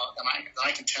doing now, then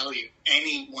I can tell you,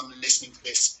 anyone listening to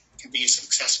this can be as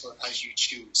successful as you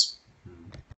choose.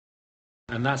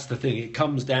 And that's the thing. It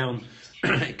comes down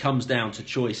to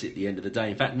choice at the end of the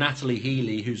day. In fact, Natalie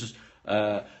Heeley, who's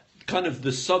kind of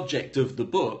the subject of the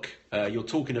book, you're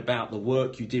talking about the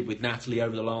work you did with Natalie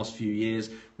over the last few years,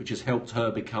 which has helped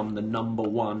her become the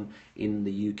 #1 in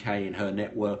the UK in her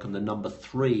network and the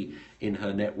 #3 in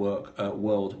her network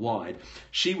worldwide.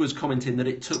 She was commenting that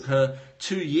it took her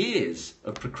 2 years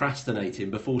of procrastinating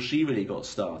before she really got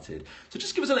started. So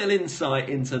just give us a little insight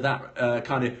into that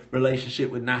kind of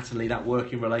relationship with Natalie, that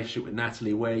working relationship with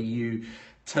Natalie, where you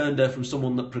turned her from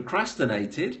someone that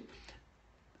procrastinated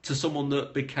to someone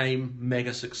that became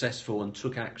mega successful and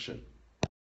took action.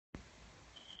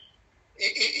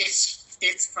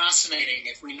 It's fascinating.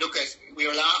 If we look at, we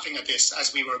were laughing at this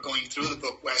as we were going through the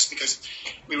book, Wes, because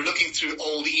we were looking through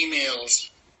old emails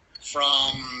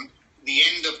from the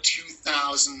end of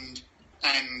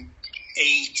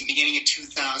 2008 to beginning of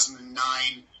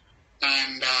 2009,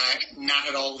 and Nat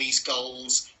had all these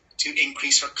goals to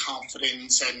increase her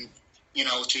confidence and, you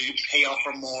know, to pay off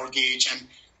her mortgage, and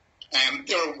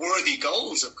they were worthy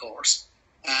goals, of course,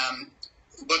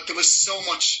 but there was so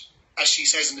much, as she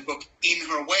says in the book, in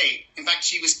her way. In fact,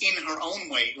 she was in her own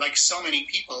way, like so many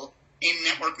people in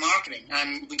network marketing,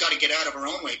 and we got to get out of our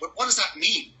own way. But what does that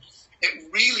mean?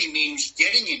 It really means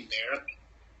getting in there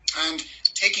and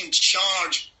taking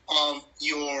charge of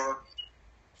your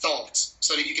thoughts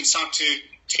so that you can start to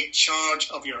take charge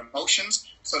of your emotions,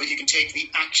 so that you can take the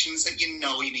actions that you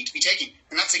know you need to be taking.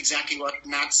 And that's exactly what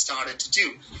Nat started to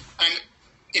do. And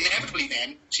inevitably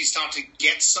then, she started to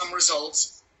get some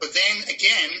results. But then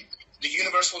again, the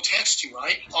universe will test you,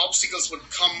 right? Obstacles would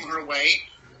come her way.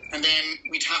 And then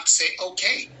we'd have to say,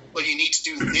 okay, well, you need to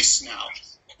do this now.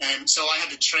 And so I had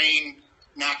to train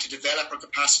Nat to develop her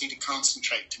capacity to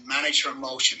concentrate, to manage her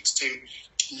emotions, to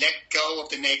let go of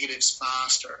the negatives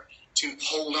faster, to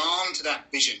hold on to that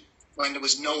vision when there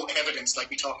was no evidence, like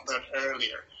we talked about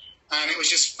earlier. And it was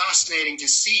just fascinating to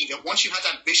see that once you had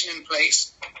that vision in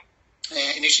place,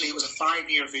 initially it was a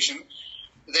 5-year vision,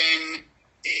 then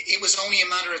it was only a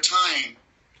matter of time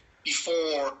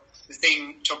before the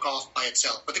thing took off by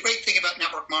itself. But the great thing about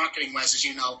network marketing, Wes, as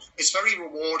you know, it's very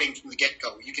rewarding from the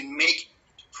get-go. You can make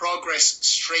progress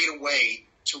straight away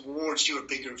towards your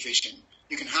bigger vision.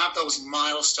 You can have those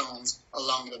milestones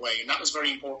along the way. And that was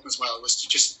very important as well, was to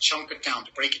just chunk it down,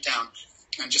 to break it down,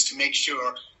 and just to make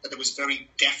sure that there was very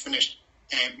definite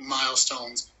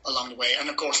milestones along the way. And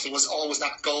of course, there was always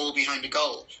that goal behind the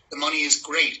goal. The money is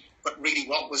great, but really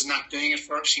what was Nat doing it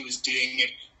for? She was doing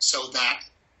it so that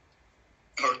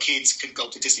her kids could go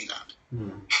to Disneyland.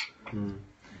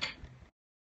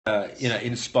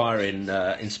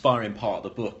 Inspiring part of the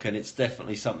book, and it's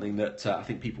definitely something that I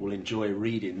think people will enjoy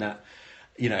reading, that,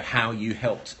 how you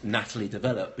helped Natalie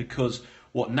develop, because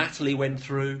what Natalie went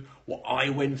through, what I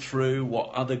went through,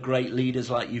 what other great leaders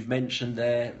like you've mentioned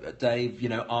there, Dave,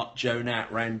 Art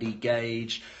Jonat, Randy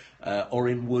Gage,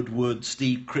 Orrin Woodward,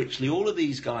 Steve Critchley, all of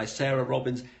these guys, Sarah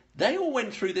Robbins, they all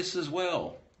went through this as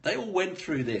well. They all went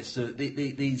through this,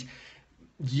 these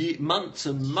months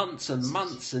and months and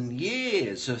months and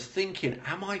years of thinking,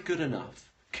 am I good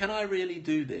enough? Can I really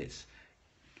do this?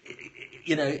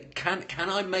 Can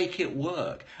I make it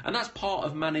work? And that's part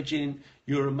of managing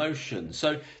your emotions.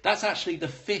 So that's actually the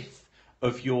 5th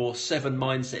of your 7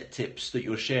 mindset tips that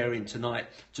you're sharing tonight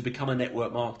to become a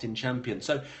network marketing champion.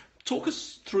 So talk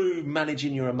us through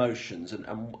managing your emotions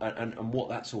and what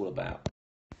that's all about.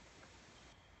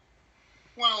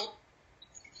 Well,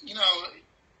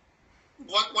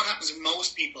 what happens with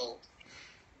most people,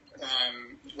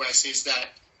 Wes, is that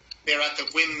they're at the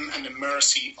whim and the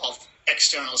mercy of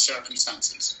external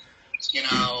circumstances.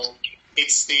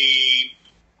 It's the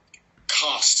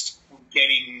cost of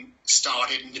getting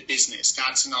started in the business.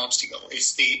 That's an obstacle.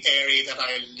 It's the area that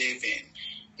I live in.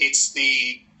 It's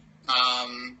the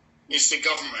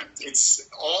government. It's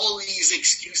all these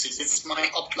excuses. It's my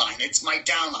upline. It's my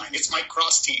downline. It's my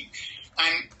cross team.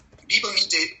 And people need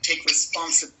to take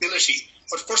responsibility.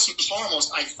 But first and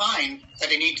foremost, I find that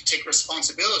they need to take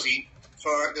responsibility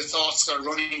for the thoughts that are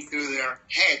running through their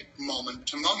head moment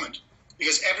to moment.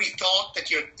 Because every thought that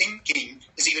you're thinking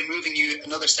is either moving you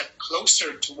another step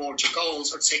closer towards your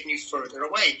goals or taking you further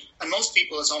away. And most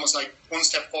people, it's almost like 1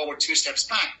 step forward, 2 steps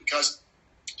back, because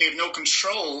they have no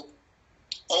control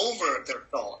over their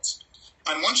thoughts.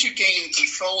 And once you gain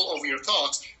control over your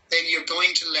thoughts, then you're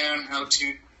going to learn how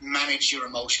to manage your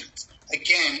emotions.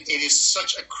 Again, it is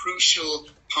such a crucial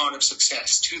part of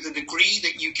success. To the degree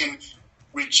that you can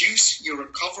reduce your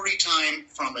recovery time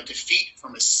from a defeat,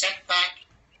 from a setback,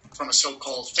 from a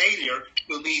so-called failure,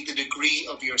 will be the degree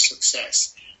of your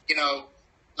success.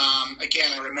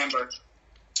 Again, I remember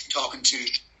talking to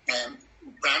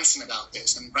Branson about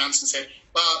this, and Branson said,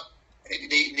 well,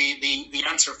 the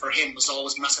answer for him was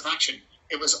always massive action.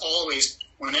 It was always,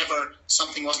 whenever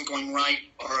something wasn't going right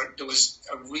or there was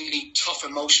a really tough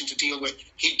emotion to deal with,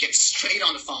 he'd get straight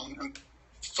on the phone and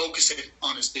focus it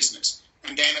on his business.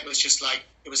 And then it was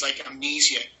like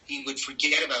amnesia. He would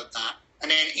forget about that.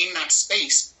 And then in that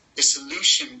space, the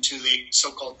solution to the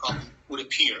so-called problem would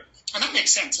appear. And that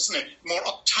makes sense, doesn't it? The more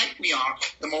uptight we are,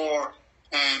 the more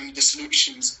the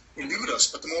solutions elude us.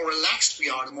 But the more relaxed we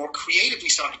are, the more creative we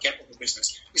start to get with the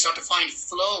business. We start to find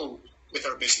flow with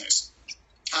our business.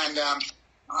 And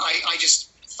I just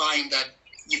find that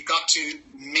you've got to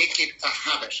make it a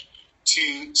habit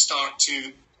to start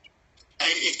to,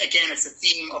 again, it's a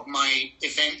theme of my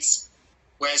events,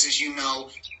 whereas, as you know,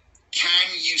 can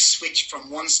you switch from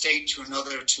one state to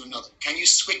another? Can you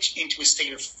switch into a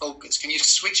state of focus? Can you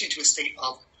switch into a state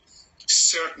of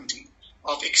certainty,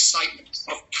 of excitement,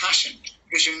 of passion?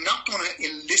 Because you're not going to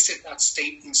elicit that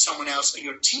state in someone else or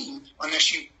your team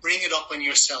unless you bring it up in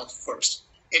yourself first.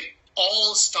 It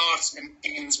all starts and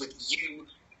ends with you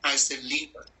as the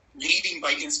leader, leading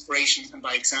by inspiration and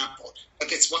by example.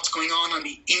 But it's what's going on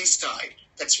the inside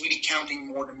that's really counting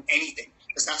more than anything,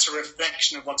 because that's a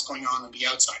reflection of what's going on the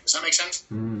outside. Does that make sense?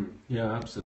 Yeah,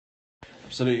 absolutely.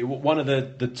 Absolutely. One of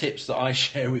the tips that I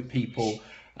share with people,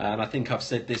 and I think I've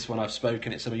said this when I've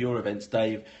spoken at some of your events,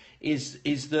 Dave, is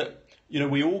that,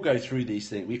 we all go through these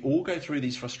things. We all go through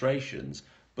these frustrations.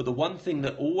 But the one thing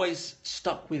that always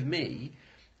stuck with me,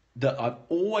 that I've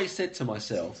always said to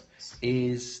myself,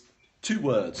 is 2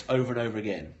 words over and over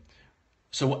again.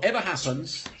 So whatever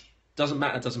happens, doesn't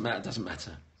matter. Doesn't matter.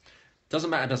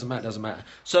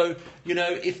 So,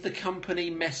 if the company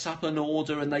mess up an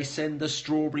order and they send the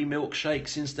strawberry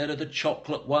milkshakes instead of the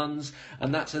chocolate ones,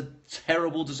 and that's a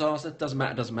terrible disaster, doesn't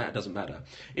matter.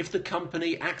 If the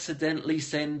company accidentally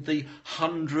send the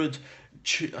 100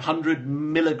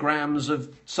 milligrams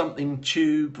of something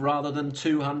tube rather than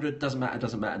 200, doesn't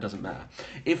matter.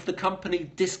 If the company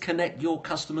disconnect your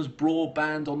customer's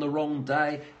broadband on the wrong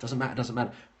day, doesn't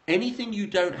matter. Anything you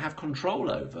don't have control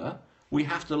over, we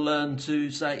have to learn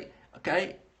to say,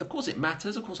 okay, of course it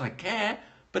matters, of course I care,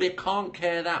 but it can't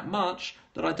care that much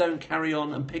that I don't carry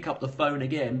on and pick up the phone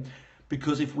again,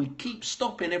 because if we keep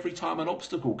stopping every time an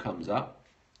obstacle comes up,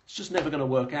 it's just never going to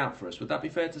work out for us. Would that be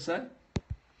fair to say?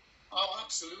 Oh,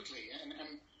 absolutely. And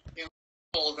you know,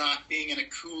 all that being in a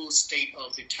cool state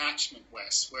of detachment,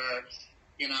 Wes, where,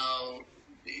 you know,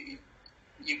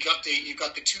 you've got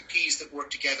the two P's that work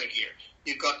together here.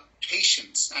 You've got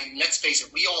patience, and let's face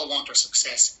it, we all want our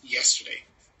success yesterday.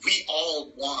 We all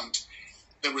want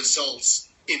the results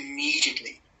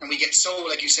immediately. And we get so,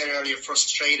 like you said earlier,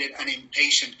 frustrated and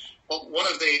impatient. But one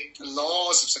of the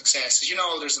laws of success is, you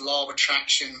know, there's the law of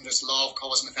attraction, there's the law of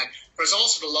cause and effect. There's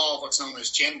also the law of what's known as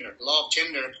gender. The law of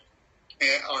gender,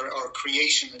 or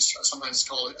creation, is sometimes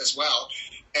called as well,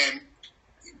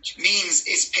 means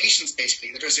is patience,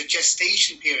 basically. That there's a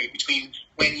gestation period between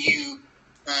when you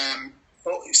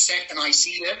set an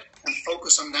idea and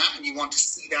focus on that, and you want to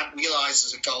see that realized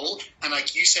as a goal. And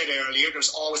like you said earlier, there's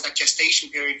always that gestation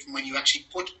period from when you actually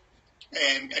put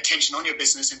attention on your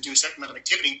business and do a certain amount of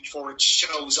activity before it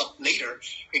shows up later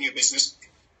in your business.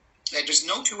 There's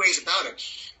no two ways about it.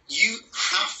 You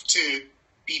have to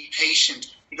be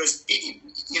patient, because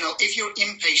you know, if you're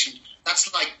impatient,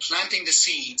 that's like planting the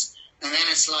seeds, and then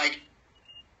it's like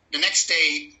the next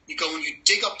day you go and you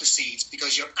dig up the seeds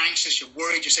because you're anxious, you're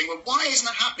worried, you're saying, well, why isn't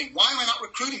that happening? Why am I not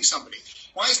recruiting somebody?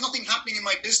 Why is nothing happening in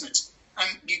my business?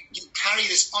 And you carry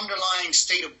this underlying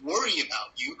state of worry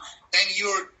about you, then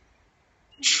you're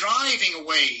driving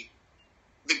away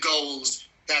the goals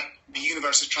that the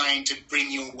universe is trying to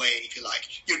bring your way, if you like.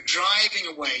 You're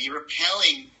driving away, you're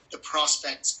repelling the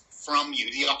prospects from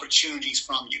you, the opportunities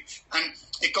from you. And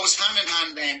it goes hand in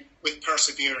hand then with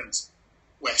perseverance,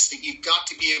 Wes, that you've got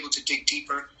to be able to dig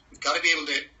deeper, you've got to be able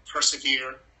to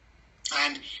persevere.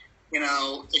 And, you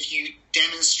know, if you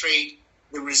demonstrate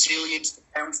the resilience to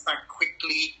bounce back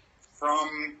quickly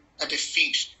from a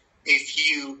defeat, if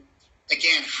you,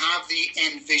 again, have the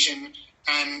end vision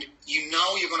and you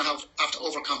know you're going to have to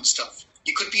overcome stuff.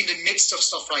 You could be in the midst of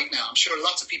stuff right now. I'm sure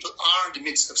lots of people are in the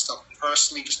midst of stuff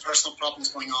personally, just personal problems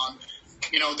going on.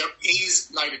 You know, there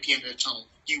is light at the end of the tunnel.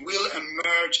 You will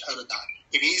emerge out of that.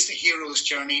 It is the hero's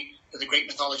journey that the great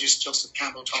mythologist Joseph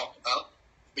Campbell talked about,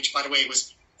 which, by the way,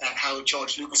 was how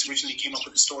George Lucas originally came up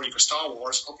with the story for Star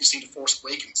Wars. Hope you've seen The Force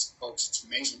Awakens, folks. It's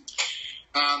amazing.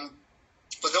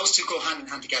 But those two go hand in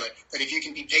hand together, that if you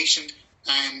can be patient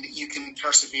and you can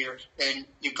persevere, then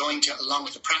you're going to, along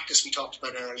with the practice we talked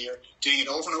about earlier, doing it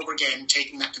over and over again,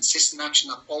 taking that consistent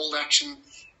action, that bold action,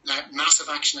 that massive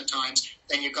action at times,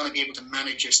 then you're going to be able to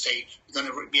manage your state. You're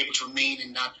going to be able to remain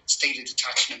in that state of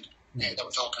detachment that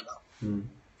we're talking about. Mm.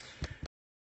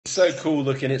 It's so cool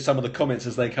looking at some of the comments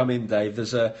as they come in, Dave.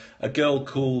 There's a girl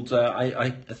called, I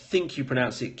think you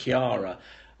pronounce it Chiara,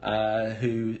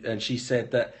 and she said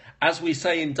that, as we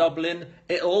say in Dublin,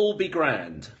 it'll all be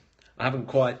grand. I haven't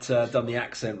quite done the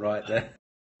accent right there.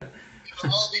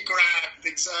 It'll all be grand,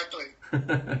 exactly.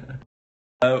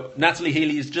 Natalie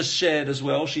Heeley has just shared as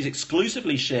well. She's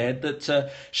exclusively shared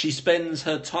that she spends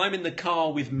her time in the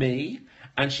car with me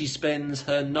and she spends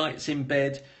her nights in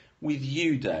bed with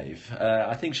you, Dave.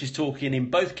 I think she's talking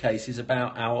in both cases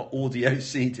about our audio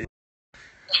CD.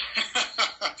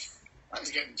 I was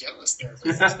getting jealous there.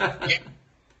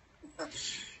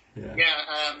 Yeah.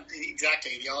 Yeah,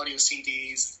 exactly. The audio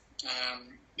CDs,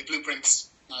 the blueprints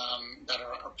that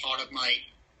are part of my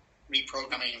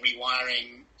reprogramming and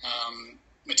rewiring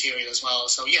material as well.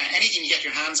 So yeah, anything you get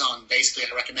your hands on, basically,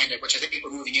 I recommend it, which I think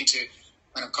we're moving into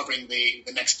when I'm covering the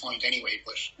next point anyway.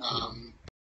 But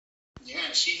yeah,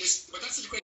 but that's a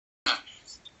great. And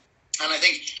I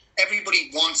think everybody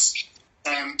wants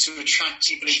to attract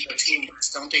people into their team,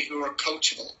 don't they, who are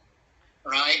coachable,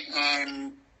 right?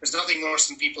 And there's nothing worse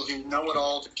than people who know it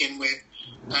all to begin with.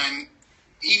 And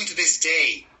even to this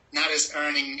day, Nada's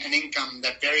earning an income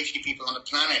that very few people on the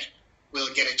planet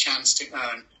will get a chance to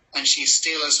earn. And she's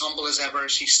still as humble as ever.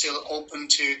 She's still open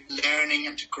to learning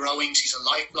and to growing. She's a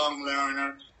lifelong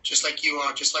learner, just like you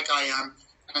are, just like I am.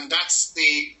 And that's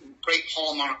the great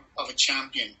hallmark of a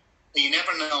champion, that you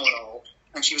never know it all.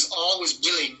 And she was always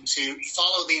willing to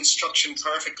follow the instruction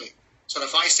perfectly. So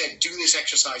if I said, do this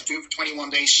exercise, do it for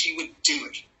 21 days, she would do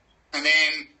it. And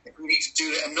then if we need to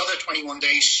do it another 21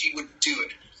 days, she would do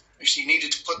it. If she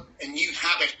needed to put a new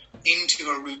habit into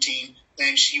her routine,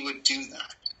 then she would do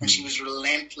that. And she was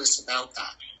relentless about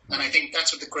that. And I think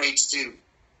that's what the greats do.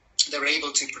 They're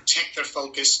able to protect their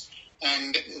focus,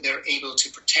 and they're able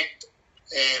to protect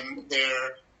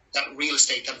that real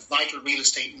estate, that vital real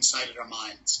estate inside of their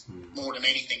minds. More than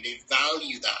anything, they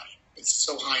value that. It's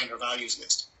so high on their values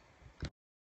list.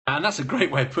 And that's a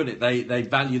great way of putting it. They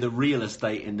value the real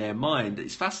estate in their mind.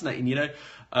 It's fascinating, you know.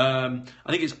 I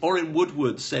think it's Orrin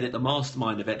Woodward said at the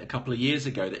Mastermind event a couple of years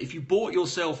ago that if you bought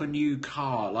yourself a new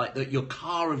car, like your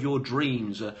car of your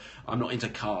dreams, I'm not into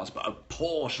cars, but a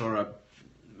Porsche or a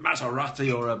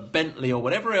Maserati or a Bentley or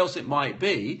whatever else it might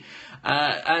be,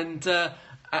 and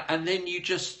then you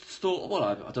just thought, well,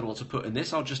 I don't know what to put in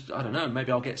this. I don't know,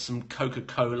 maybe I'll get some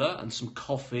Coca-Cola and some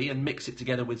coffee and mix it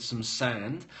together with some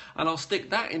sand, and I'll stick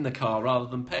that in the car rather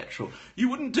than petrol. You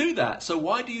wouldn't do that. So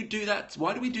why do you do that?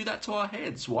 Why do we do that to our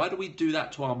heads? Why do we do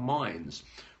that to our minds,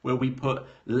 where we put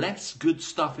less good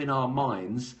stuff in our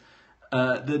minds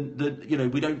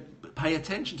than we don't pay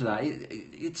attention to that?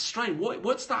 It's strange.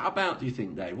 What's that about, do you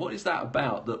think, Dave? What is that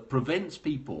about that prevents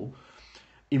people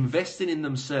investing in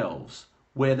themselves,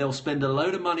 where they'll spend a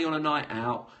load of money on a night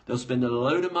out, they'll spend a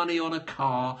load of money on a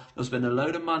car, they'll spend a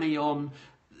load of money on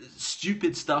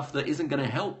stupid stuff that isn't going to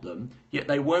help them, yet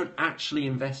they won't actually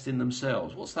invest in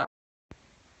themselves? What's that? I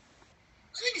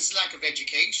think it's lack of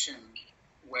education,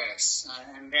 Wes.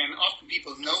 And then often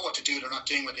people know what to do, they're not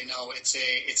doing what they know. It's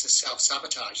a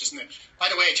self-sabotage, isn't it? By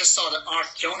the way, I just saw that Art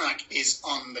Jonak is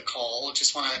on the call.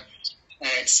 Just want to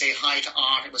say hi to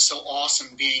Art. It was so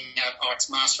awesome being at Art's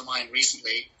Mastermind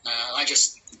recently. I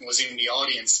just was in the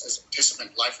audience as a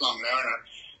participant, lifelong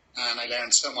learner, and I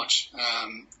learned so much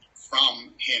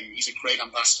from him. He's a great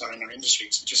ambassador in our industry,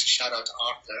 so just a shout out to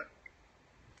Art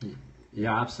there.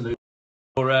 Yeah, absolutely.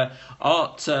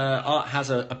 Art has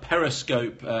a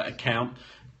Periscope account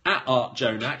at Art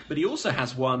Jonak, but he also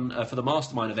has one for the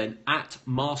Mastermind event at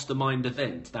Mastermind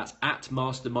Event. That's at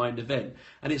Mastermind Event,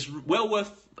 and it's well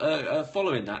worth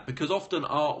following that, because often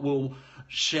Art will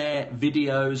share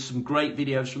videos, some great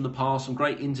videos from the past, some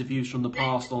great interviews from the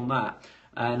past on that,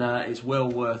 and it's well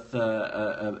worth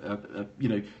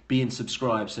being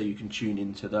subscribed so you can tune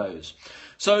into those.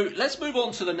 So let's move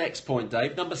on to the next point,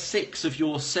 Dave. Number 6 of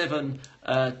your 7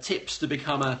 tips to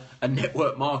become a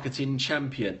network marketing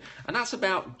champion, and that's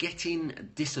about getting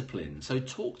discipline. So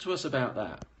talk to us about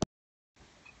that.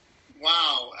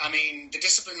 Wow, I mean, the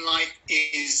disciplined life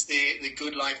is the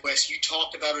good life, Wes. You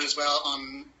talked about it as well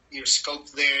on your scope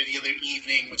there the other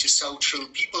evening, which is so true.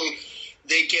 People,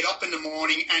 they get up in the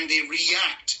morning and they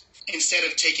react instead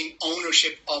of taking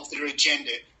ownership of their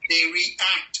agenda. They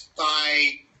react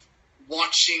by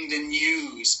watching the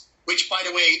news, which, by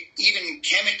the way, even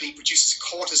chemically produces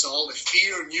cortisol, the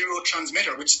fear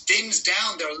neurotransmitter, which dims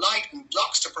down their light and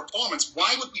blocks their performance.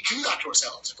 Why would we do that to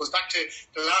ourselves? It goes back to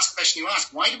the last question you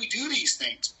asked. Why do we do these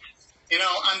things?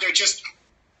 And they're just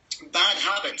bad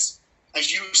habits,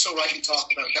 as you so rightly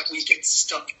talked about, that we get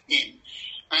stuck in.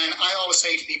 And I always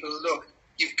say to people, look,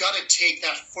 you've got to take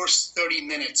that first 30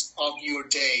 minutes of your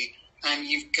day and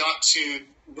you've got to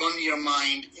run your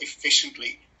mind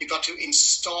efficiently. You've got to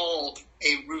install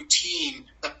a routine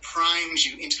that primes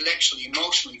you intellectually,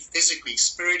 emotionally, physically,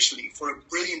 spiritually for a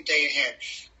brilliant day ahead.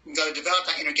 You've got to develop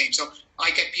that inner game. So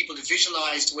I get people to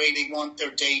visualize the way they want their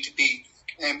day to be,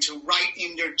 to write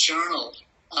in their journal,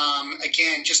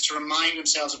 again, just to remind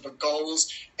themselves of their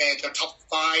goals, their top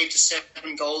 5 to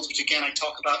 7 goals, which again I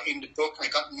talk about in the book. I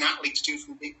got Natalie to do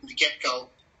from the get-go,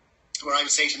 where I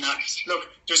would say to Nat, look,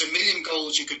 there's a million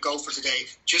goals you could go for today.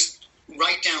 Just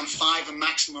write down 5, a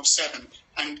maximum of 7,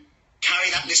 and carry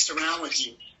that list around with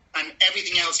you. And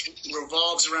everything else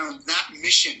revolves around that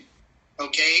mission,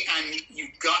 okay? And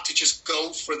you've got to just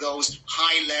go for those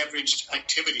high-leveraged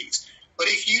activities. But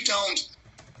if you don't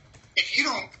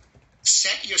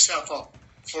set yourself up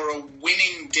for a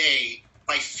winning day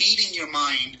by feeding your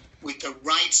mind with the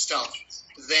right stuff,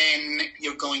 then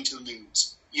you're going to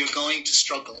lose. You're going to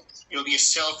struggle. It'll be a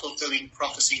self-fulfilling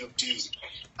prophecy of doom.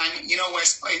 And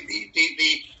Wes,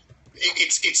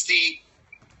 it's the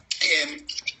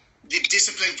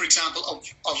discipline, for example,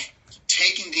 of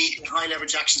taking the high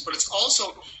leverage actions, but it's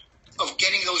also of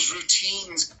getting those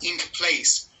routines into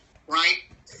place, right?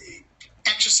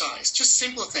 Exercise, just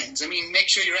simple things. I mean, make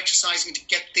sure you're exercising to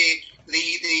get the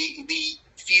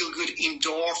feel good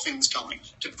endorphins going,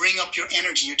 to bring up your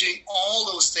energy. You're doing all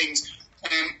those things.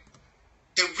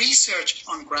 The research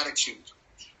on gratitude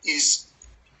is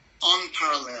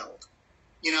unparalleled.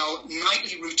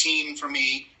 Nightly routine for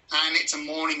me, and it's a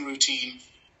morning routine.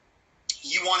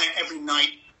 You want to every night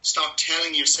start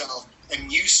telling yourself a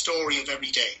new story of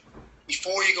every day.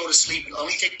 Before you go to sleep, it'll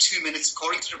only take 2 minutes,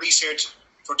 according to the research,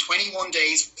 for 21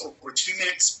 days or 2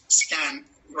 minutes span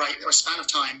of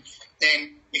time.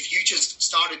 Then if you just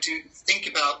started to think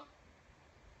about,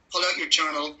 pull out your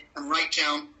journal and write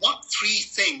down what 3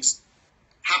 things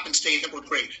happened today that were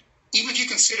great. Even if you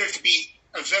consider it to be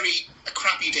a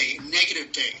crappy day, a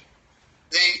negative day,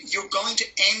 then you're going to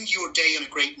end your day on a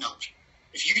great note.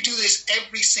 If you do this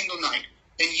every single night,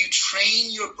 then you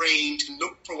train your brain to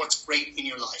look for what's great in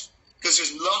your life, because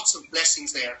there's lots of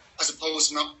blessings there as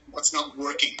opposed to what's not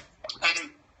working. And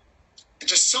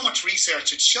there's so much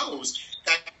research that shows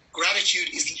that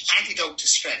gratitude is the antidote to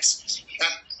stress,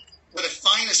 that one of the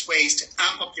finest ways to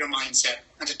amp up your mindset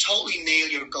and to totally nail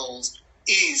your goals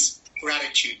is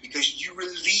gratitude, because you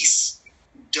release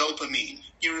dopamine,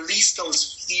 you release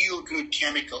those feel-good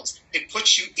chemicals. It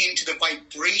puts you into the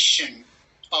vibration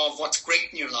of what's great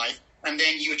in your life, and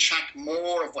then you attract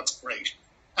more of what's great.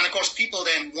 And of course, people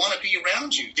then want to be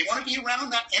around you. They want to be around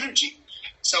that energy.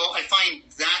 So I find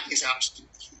that is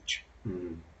absolutely huge.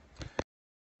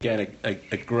 Again,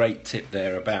 a great tip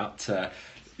there about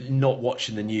not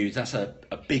watching the news. That's a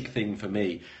big thing for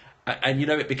me. And,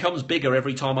 it becomes bigger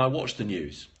every time I watch the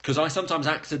news, because I sometimes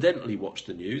accidentally watch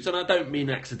the news. And I don't mean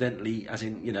accidentally as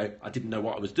in, I didn't know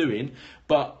what I was doing,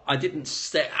 but I didn't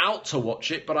set out to watch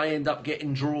it, but I end up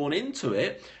getting drawn into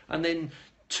it. And then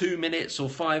 2 minutes or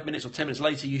 5 minutes or 10 minutes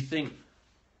later, you think,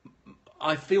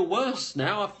 I feel worse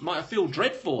now. I feel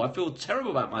dreadful. I feel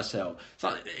terrible about myself. It's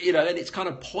like, and it's kind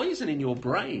of poisoning your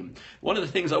brain. One of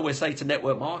the things I always say to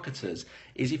network marketers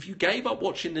is if you gave up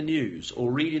watching the news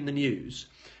or reading the news,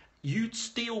 you'd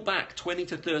steal back 20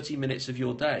 to 30 minutes of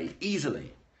your day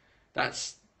easily.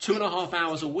 That's 2.5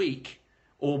 hours a week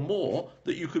or more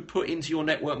that you could put into your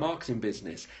network marketing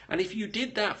business. And if you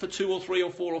did that for 2 or 3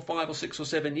 or 4 or 5 or 6 or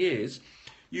 7 years,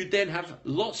 you'd then have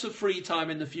lots of free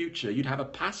time in the future. You'd have a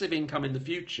passive income in the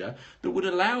future that would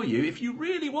allow you, if you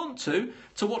really want to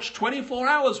watch 24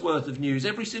 hours worth of news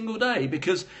every single day,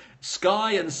 because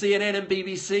Sky and CNN and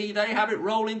BBC, they have it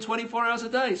rolling 24 hours a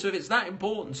day. So if it's that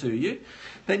important to you,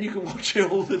 then you can watch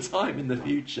it all the time in the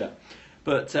future.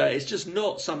 But it's just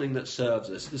not something that serves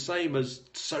us, the same as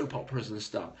soap operas and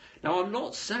stuff. Now, we're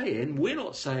not saying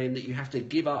that you have to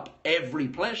give up every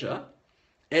pleasure,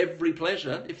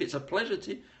 if it's a pleasure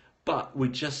to you, but we're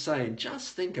just saying,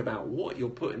 just think about what you're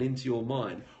putting into your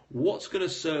mind. What's going to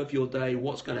serve your day?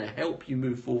 What's going to help you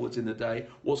move forwards in the day?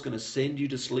 What's going to send you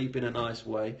to sleep in a nice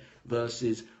way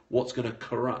versus what's going to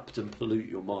corrupt and pollute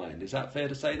your mind? Is that fair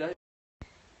to say, Dave?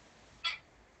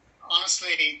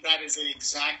 Honestly, that is it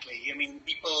exactly. I mean,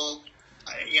 people,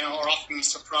 are often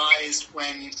surprised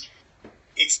when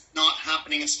it's not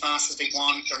happening as fast as they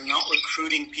want. They're not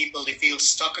recruiting people. They feel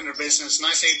stuck in their business. And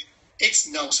I say, it's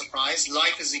no surprise.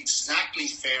 Life is exactly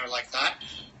fair like that.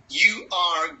 You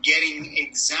are getting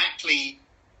exactly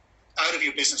out of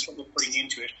your business what you're putting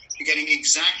into it. You're getting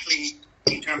exactly,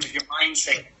 in terms of your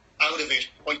mindset, out of it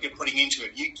what you're putting into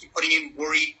it. You keep putting in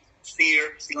worry,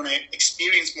 fear, you're going to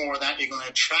experience more of that. You're going to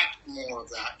attract more of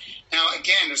that. Now,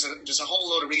 again, there's a whole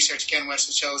load of research, again, Wes,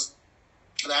 that shows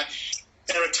that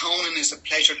serotonin is the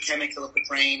pleasure chemical of the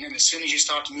brain, and as soon as you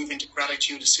start to move into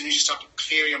gratitude, as soon as you start to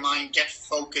clear your mind, get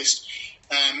focused,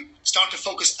 start to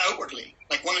focus outwardly.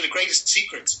 Like, one of the greatest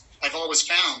secrets I've always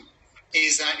found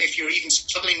is that if you're even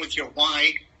struggling with your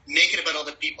why, make it about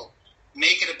other people.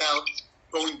 Make it about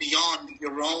going beyond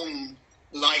your own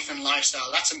life and lifestyle.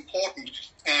 That's important,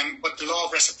 but the law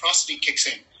of reciprocity kicks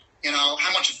in.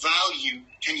 How much value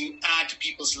can you add to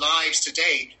people's lives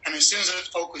today? And as soon as it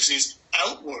focuses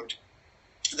outward,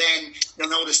 then you'll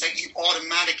notice that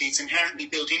it's inherently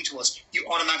built into us. You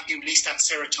automatically release that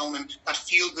serotonin, that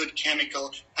feel-good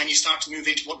chemical, and you start to move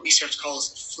into what research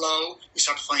calls flow. You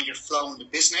start to find your flow in the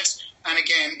business. And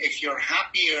again, if you're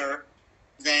happier,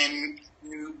 then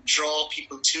you draw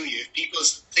people to you. If people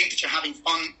think that you're having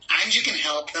fun and you can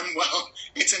help them, well,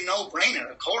 it's a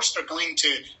no-brainer. Of course, they're going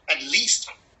to at least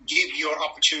give your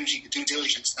opportunity the due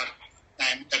diligence that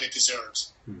it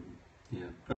deserves. Yeah.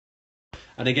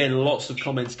 And again, lots of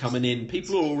comments coming in.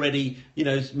 People are already,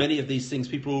 many of these things,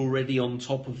 people are already on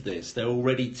top of this. They're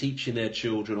already teaching their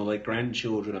children or their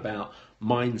grandchildren about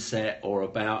mindset or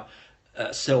about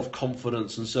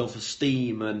self-confidence and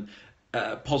self-esteem and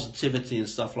positivity and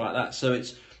stuff like that. So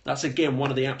that's again one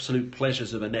of the absolute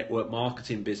pleasures of a network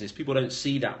marketing business. People don't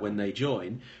see that when they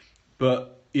join,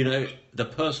 but the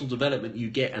personal development you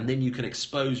get, and then you can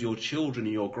expose your children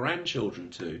and your grandchildren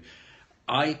to.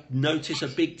 I notice a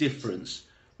big difference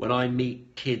when I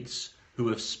meet kids who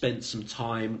have spent some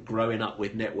time growing up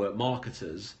with network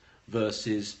marketers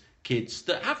versus kids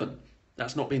that haven't.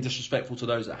 That's not being disrespectful to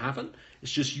those that haven't.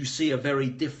 It's just you see a very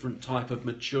different type of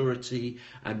maturity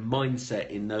and mindset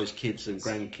in those kids and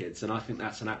grandkids. And I think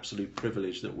that's an absolute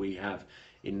privilege that we have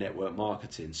in network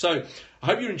marketing. So I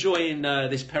hope you're enjoying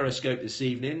this Periscope this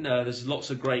evening. There's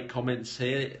lots of great comments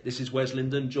here. This is Wes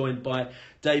Linden, joined by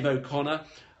Dave O'Connor,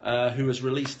 who has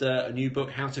released a new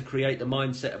book, How to Create the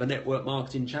Mindset of a Network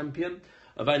Marketing Champion.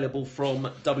 available from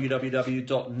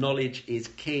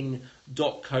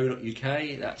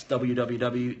www.knowledgeisking.co.uk. That's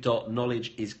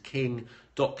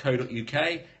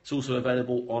www.knowledgeisking.co.uk. It's also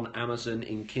available on Amazon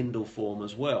in Kindle form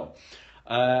as well.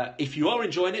 If you are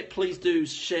enjoying it, please do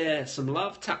share some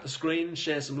love. Tap the screen,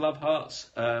 share some love hearts.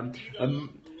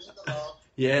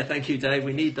 Yeah, thank you, Dave.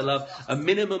 We need the love. A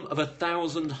minimum of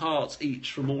 1,000 hearts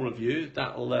each from all of you.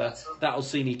 That'll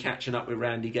see me catching up with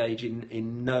Randy Gage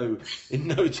in no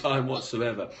time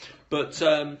whatsoever. But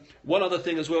one other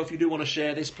thing as well, if you do want to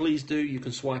share this, please do. You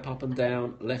can swipe up and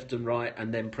down, left and right,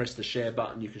 and then press the share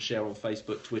button. You can share on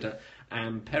Facebook, Twitter,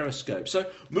 and Periscope. So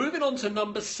moving on to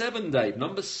number 7, Dave.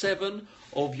 Number 7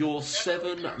 of your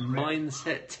 7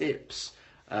 mindset tips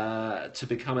to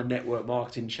become a network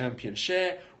marketing champion.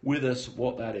 Share with us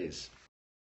what that is.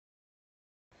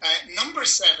 Number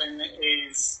 7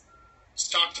 is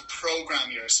start to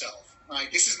program yourself.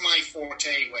 This is my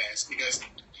forte, Wes, because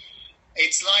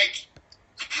it's like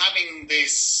having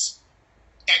this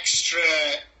extra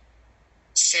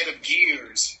set of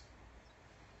gears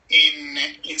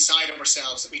inside of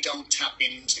ourselves that we don't tap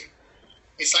into.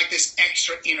 It's like this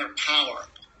extra inner power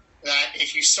that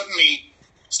if you suddenly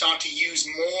start to use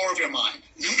more of your mind,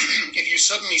 if you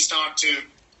suddenly start to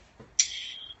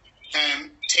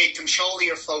take control of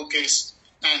your focus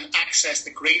and access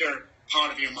the greater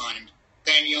part of your mind,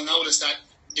 then you'll notice that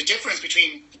the difference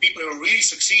between the people who are really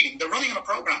succeeding, they're running on a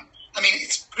program. I mean,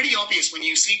 it's pretty obvious when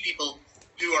you see people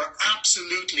who are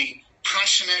absolutely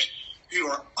passionate, who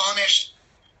are on it,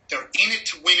 they're in it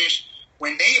to win it.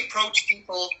 When they approach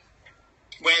people,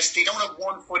 Wes, they don't have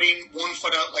one foot in, one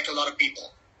foot out like a lot of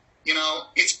people. You know,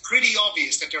 it's pretty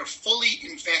obvious that they're fully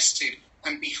invested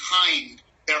and behind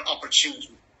their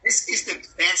opportunity. This is the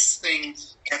best thing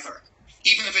ever,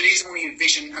 even if it is only a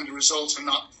vision and the results are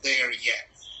not there yet.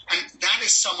 And that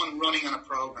is someone running on a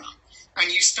program.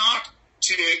 And you start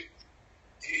to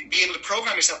be able to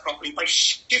program yourself properly by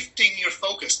shifting your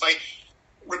focus, by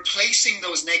replacing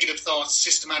those negative thoughts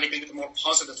systematically with the more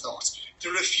positive thoughts,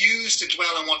 to refuse to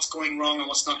dwell on what's going wrong and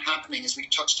what's not happening, as we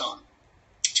touched on,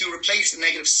 to replace the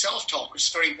negative self-talk, which is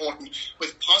very important,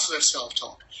 with positive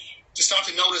self-talk, to start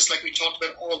to notice, like we talked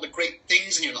about, all the great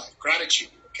things in your life, gratitude,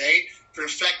 okay, to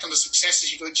reflect on the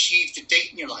successes you've achieved to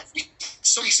date in your life.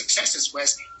 So many successes,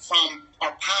 Wes, from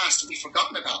our past that we've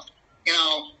forgotten about. You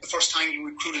know, the first time you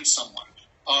recruited someone,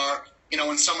 or, you know,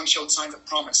 when someone showed signs of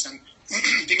promise, and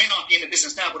they may not be in the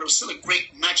business now, but it was still a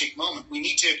great magic moment. We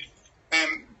need to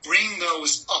bring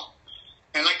those up.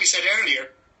 And like we said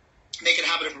earlier, make it a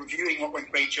habit of reviewing what went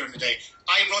great during the day.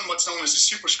 I run what's known as a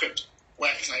superscript.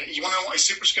 Well, you want to know what a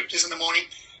superscript is in the morning?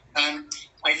 I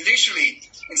literally,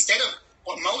 instead of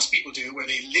what most people do, where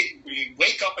they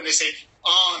wake up and they say,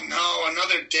 oh no,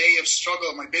 another day of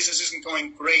struggle, my business isn't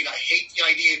going great, I hate the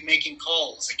idea of making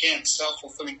calls. Again,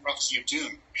 self-fulfilling prophecy of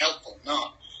doom. Helpful,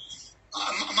 not.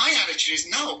 My attitude is,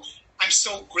 no, I'm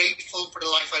so grateful for the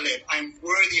life I live. I'm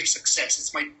worthy of success.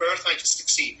 It's my birthright to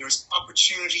succeed. There's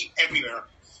opportunity everywhere.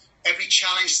 Every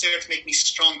challenge is there to make me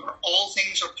stronger. All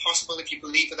things are possible if you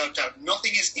believe without doubt.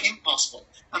 Nothing is impossible.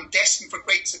 I'm destined for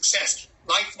great success.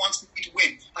 Life wants me to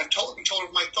win. I've total control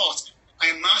of my thoughts. I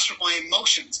am master of my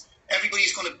emotions. Everybody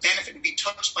is going to benefit and be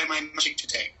touched by my magic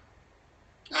today.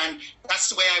 And that's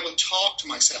the way I will talk to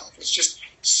myself. It's just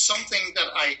something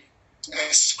that a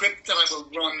script that I will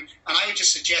run. And I would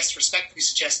just respectfully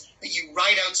suggest that you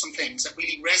write out some things that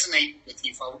really resonate with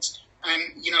you folks,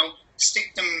 and, you know,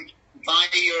 stick them by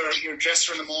your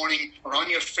dresser in the morning or on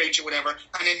your fridge or whatever,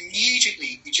 and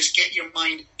immediately you just get your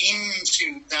mind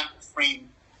into that frame,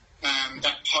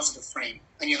 that positive frame,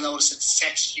 and you'll notice it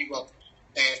sets you up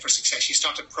for success. You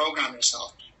start to program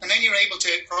yourself, and then you're able to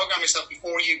program yourself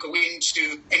before you go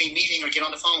into any meeting or get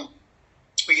on the phone,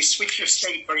 where you switch your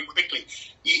state very quickly.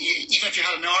 Even if you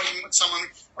had an argument with someone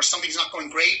or something's not going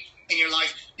great in your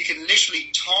life, you can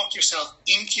literally talk yourself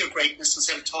into your greatness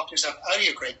instead of talking yourself out of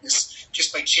your greatness,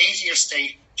 just by changing your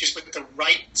state, just with the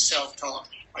right self-talk,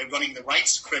 by running the right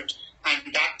script,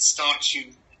 and that starts you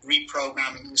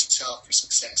reprogramming yourself for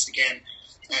success. Again,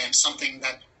 something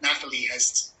that Natalie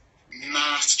has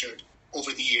mastered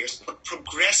over the years, but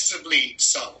progressively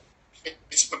so.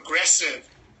 It's progressive,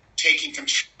 taking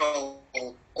control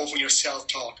over your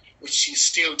self-talk, which she's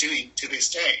still doing to this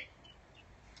day.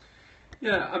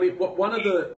 Yeah, I mean, one of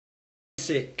the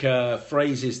basic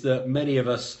phrases that many of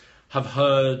us have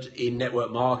heard in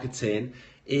network marketing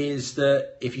is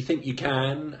that if you think you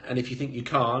can and if you think you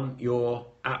can't, you're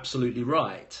absolutely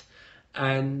right.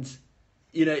 And,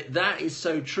 you know, that is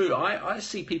so true. I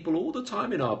see people all the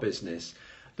time in our business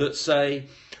that say,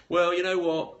 well, you know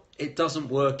what, it doesn't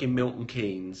work in Milton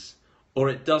Keynes, or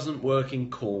it doesn't work in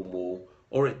Cornwall,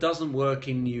 or it doesn't work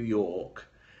in New York.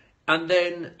 And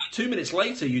then 2 minutes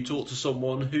later, you talk to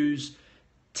someone who's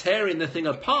tearing the thing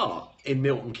apart in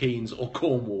Milton Keynes or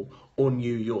Cornwall or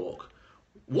New York.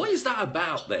 What is that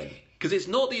about then? Because it's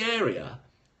not the area.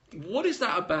 What is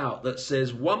that about that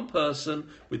says one person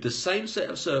with the same set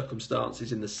of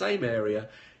circumstances in the same area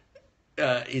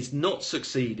is not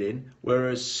succeeding,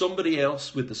 whereas somebody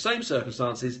else with the same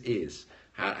circumstances is?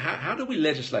 How do we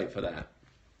legislate for that?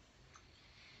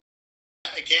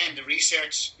 Again, the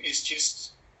research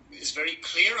is very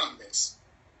clear on this,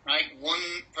 right? One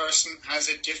person has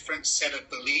a different set of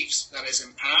beliefs that is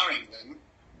empowering them,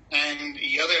 and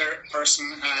the other person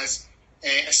has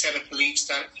a set of beliefs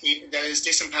that is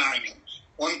disempowering them.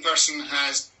 One person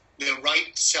has the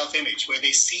right self-image, where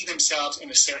they see themselves in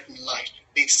a certain light.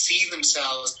 They see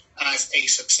themselves as a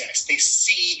success. They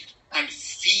see and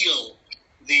feel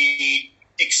the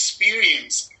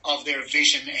experience of their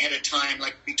vision ahead of time,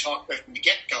 like we talked about from the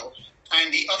get-go.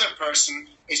 And the other person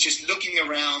is just looking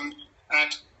around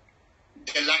at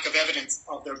the lack of evidence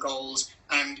of their goals,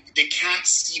 and they can't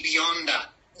see beyond that.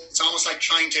 It's almost like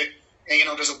trying to,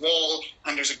 there's a wall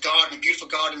and there's a garden, a beautiful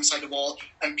garden inside the wall,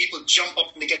 and people jump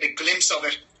up and they get a glimpse of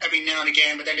it every now and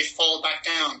again, but then they fall back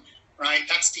down, right?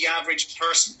 That's the average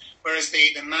person. Whereas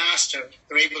the master,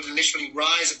 they're able to literally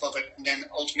rise above it, and then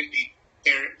ultimately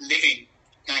they're living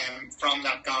from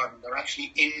that garden. They're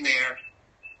actually in there,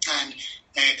 and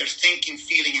they're thinking,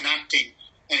 feeling, and acting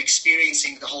and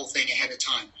experiencing the whole thing ahead of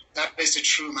time. That is the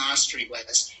true mastery,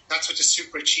 Wes. That's what the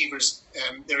super achievers,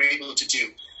 they're able to do.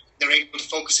 They're able to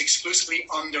focus exclusively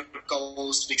on their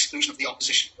goals to the exclusion of the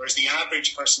opposition, whereas the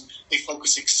average person, they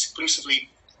focus exclusively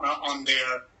on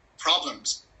their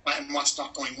problems and what's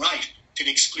not going right to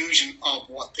the exclusion of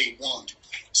what they want.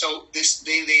 So the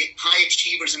high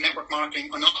achievers in network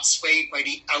marketing are not swayed by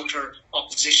the outer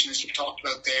opposition, as you talked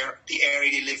about there, the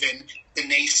area they live in, the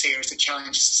naysayers, the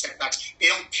challenges, the setbacks. They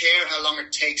don't care how long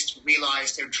it takes to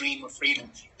realize their dream of freedom.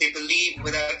 They believe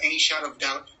without any shadow of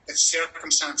doubt that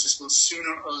circumstances will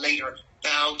sooner or later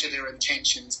bow to their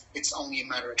intentions. It's only a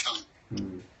matter of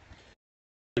time.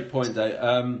 Great point,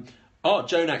 though. Art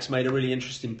Jonak's made a really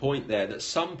interesting point there, that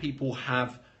some people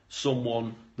have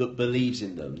someone that believes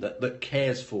in them, that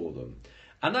cares for them,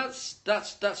 and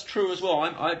that's true as well.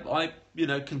 I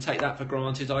can take that for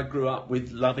granted. I grew up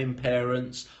with loving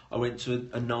parents. I went to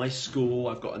a nice school.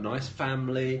 I've got a nice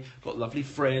family. Got lovely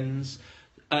friends,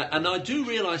 and I do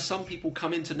realise some people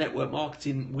come into network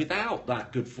marketing without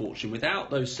that good fortune, without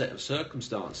those set of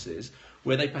circumstances,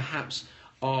 where they perhaps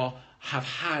have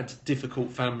had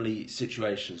difficult family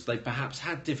situations. They perhaps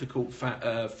had difficult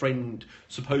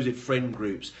supposed friend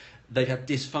groups. They've had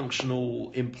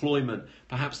dysfunctional employment.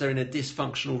 Perhaps they're in a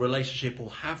dysfunctional relationship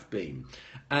or have been,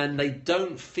 and they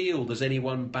don't feel there's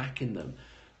anyone backing them.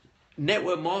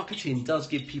 Network marketing does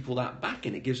give people that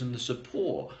backing. It gives them the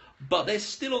support, but they're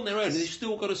still on their own and they've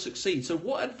still got to succeed. So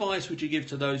what advice would you give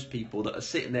to those people that are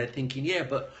sitting there thinking, yeah,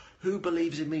 but who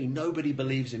believes in me? Nobody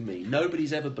believes in me.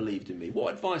 Nobody's ever believed in me.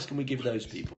 What advice can we give those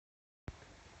people?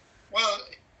 Well,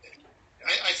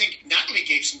 I think Natalie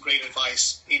gave some great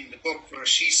advice in the book, where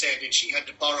she said that she had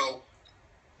to borrow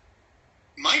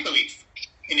my belief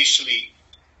initially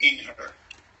in her.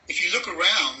 If you look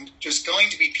around, there's going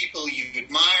to be people you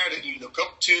admire, that you look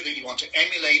up to, that you want to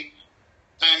emulate.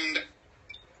 And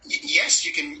yes,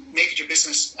 you can make it your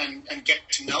business and get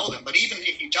to know them. But even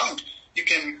if you don't, you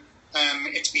can...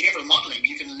 it's behavioral modeling.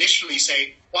 You can literally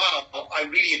say, wow, I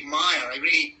really admire, I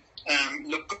really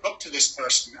look up to this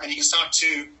person. And you can start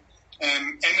to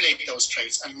emulate those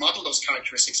traits and model those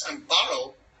characteristics and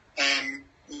borrow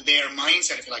their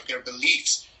mindset, if you like, their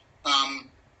beliefs. And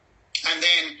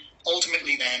then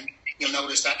ultimately then you'll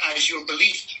notice that as your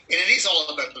belief, and it is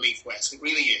all about belief, Wes, it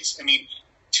really is. I mean,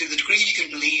 to the degree you can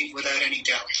believe without any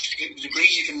doubt, to the degree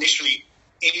you can literally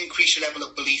increase your level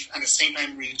of belief and at the same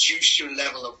time reduce your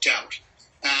level of doubt,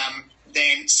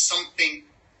 then something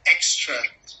extra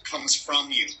comes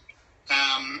from you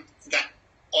that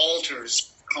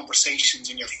alters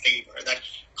conversations in your favor, that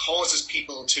causes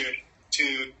people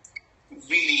to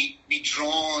really be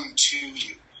drawn to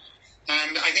you.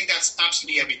 And I think that's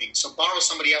absolutely everything. So borrow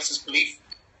somebody else's belief.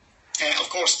 Of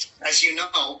course, as you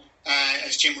know,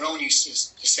 as Jim Rohn used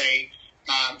to say,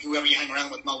 whoever you hang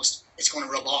around with most, it's going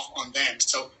to rub off on them.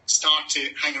 So start to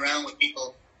hang around with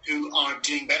people who are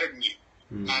doing better than you.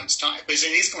 Because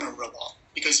it is going to rub off,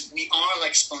 because we are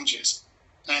like sponges,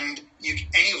 and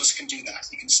any of us can do that.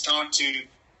 You can start to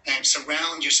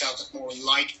surround yourself with more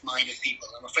like-minded people.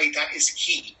 I'm afraid that is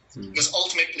key, because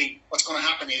ultimately what's going to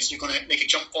happen is you're going to make a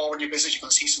jump forward in your business. You're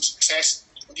going to see some success.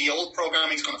 But the old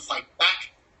programming is going to fight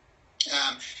back.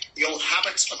 The old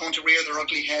habits are going to rear their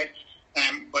ugly head.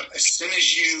 But as soon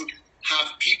as you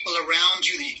have people around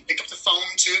you that you can pick up the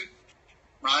phone to,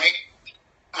 right,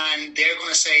 and they're going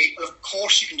to say, well, of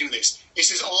course you can do this.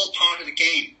 This is all part of the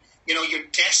game. You know, you're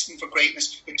destined for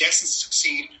greatness. You're destined to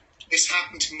succeed. This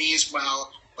happened to me as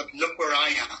well, but look where I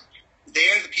am.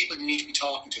 They're the people you need to be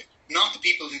talking to, not the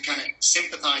people who kind of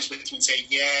sympathize with you and say,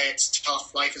 yeah, it's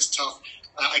tough, life is tough,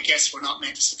 I guess we're not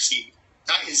meant to succeed.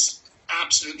 That is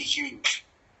absolutely huge.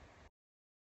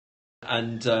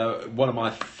 And one of my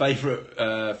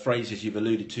favourite phrases you've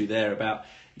alluded to there about,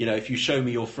 you know, if you show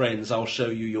me your friends, I'll show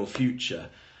you your future.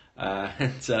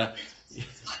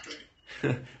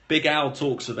 Big Al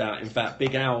talks about, in fact,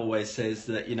 Big Al always says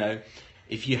that, you know,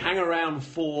 if you hang around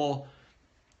for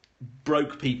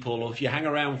broke people, or if you hang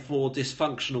around for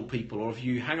dysfunctional people, or if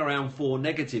you hang around for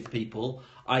negative people,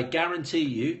 I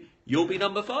guarantee you'll be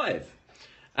number 5.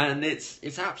 And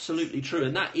it's absolutely true.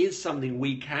 And that is something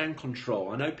we can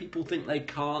control. I know people think they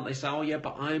can't. They say, oh yeah,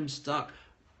 but I'm stuck,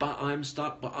 but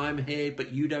I'm here,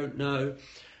 but you don't know.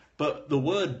 But the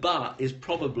word "but" is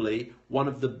probably one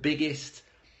of the biggest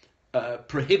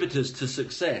prohibitors to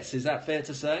success. Is that fair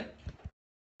to say?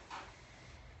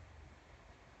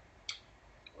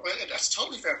 Well, that's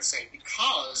totally fair to say,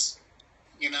 because,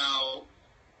 you know,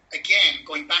 again,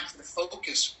 going back to the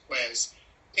focus, Wes,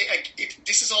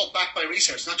 this is all backed by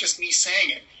research, not just me saying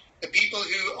it. The people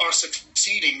who are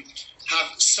succeeding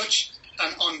have such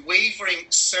an unwavering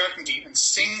certainty and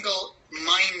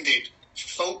single-minded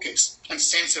focus and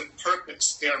sense of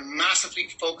purpose. They are massively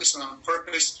focused on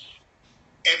purpose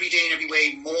every day in every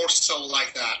way, more so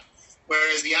like that.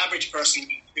 Whereas the average person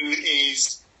who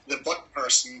is the but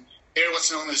person, they're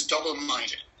what's known as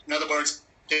double-minded. In other words,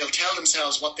 they'll tell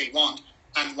themselves what they want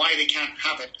and why they can't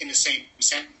have it in the same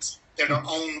sentence. They're their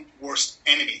own worst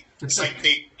enemy. It's like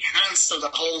they cancel the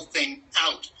whole thing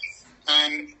out.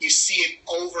 And you see it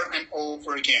over and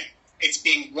over again. It's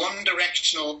being one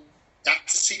directional.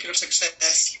 That's the secret of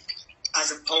success,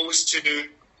 as opposed to 2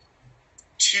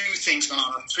 things going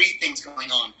on or 3 things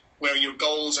going on, where your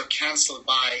goals are cancelled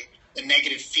by the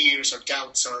negative fears or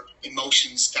doubts or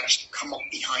emotions that come up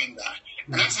behind that.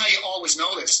 And that's how you always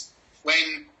know this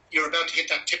when you're about to hit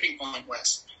that tipping point,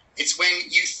 Wes. It's when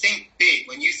you think big,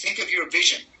 when you think of your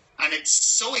vision, and it's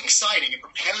so exciting. It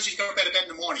propels you to go to bed in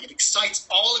the morning. It excites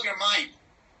all of your mind.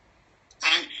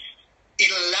 And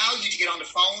it'll allow you to get on the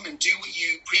phone and do what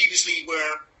you previously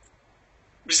were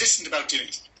resistant about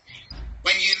doing.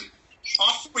 When you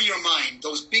offer your mind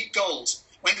those big goals,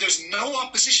 when there's no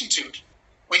opposition to it,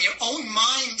 when your own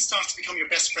mind starts to become your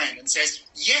best friend and says,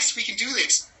 yes, we can do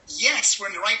this. Yes, we're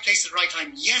in the right place at the right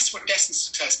time. Yes, we're destined to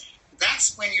success.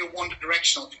 That's when you're one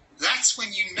directional. That's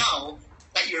when you know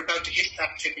that you're about to hit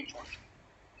that tipping point.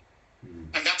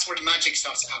 And that's where the magic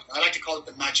starts to happen. I like to call it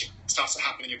the magic starts to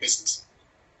happen in your business.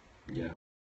 Yeah.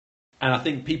 And I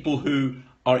think people who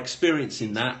are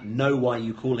experiencing that know why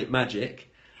you call it magic.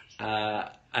 And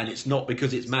it's not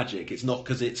because it's magic. It's not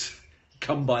because it's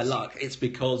come by luck. It's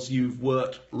because you've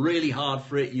worked really hard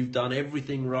for it. You've done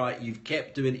everything right. You've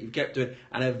kept doing it.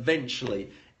 And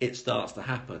eventually it starts to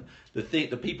happen.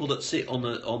 The people that sit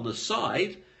on the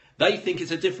side, they think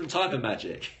it's a different type of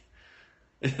magic.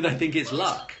 They think it's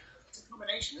luck. It's a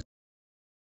combination.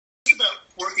 It's about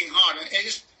working hard. And it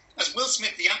is, as Will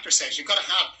Smith, the actor, says, you've got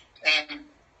to have, an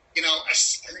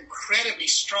incredibly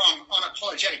strong,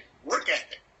 unapologetic work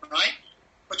ethic, right?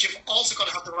 But you've also got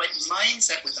to have the right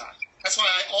mindset with that. That's why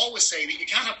I always say that you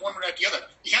can't have one without the other.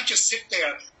 You can't just sit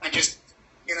there and just,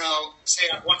 say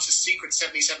I've watched The Secret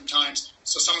 77 times,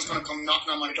 so someone's going to come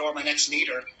knocking on my door, my next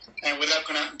leader, without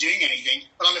going out and doing anything.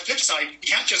 But on the flip side, you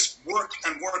can't just work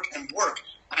and work and work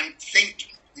and think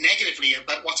negatively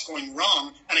about what's going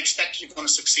wrong and expect you're going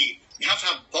to succeed. You have to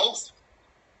have both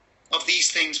of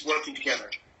these things working together.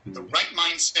 The right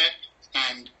mindset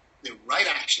and the right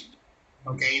action.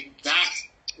 Okay, that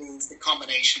is the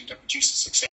combination that produces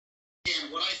success.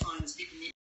 And what I find is people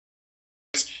need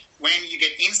is when you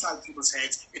get inside people's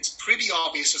heads, it's pretty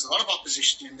obvious. There's a lot of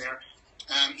opposition in there.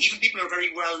 Even people who are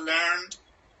very well learned,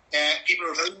 people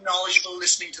who are very knowledgeable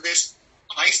listening to this.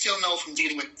 I still know from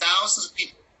dealing with thousands of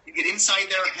people, you get inside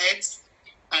their heads,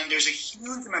 and there's a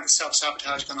huge amount of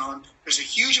self-sabotage going on. There's a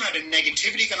huge amount of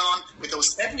negativity going on with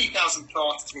those 70,000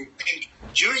 thoughts they think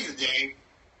during the day.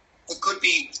 It could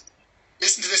be,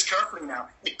 listen to this carefully now,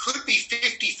 it could be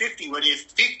 50-50, where you have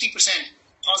 50%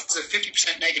 positive,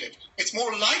 50% negative. It's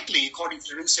more likely, according to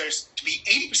the research, to be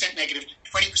 80% negative,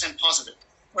 20% positive.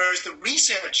 Whereas the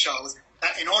research shows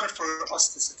that in order for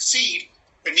us to succeed,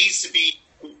 there needs to be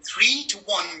a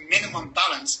 3-to-1 minimum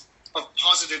balance of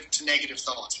positive to negative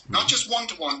thoughts. Not just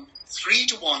 1-to-1,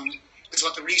 3-to-1 is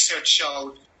what the research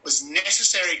showed was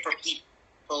necessary for people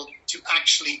people to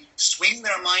actually swing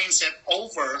their mindset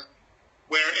over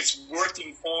where it's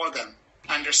working for them,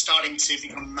 and they're starting to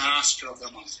become master of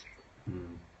their mind.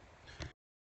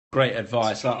 Great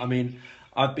advice. I mean,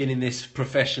 I've been in this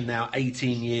profession now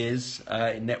 18 years,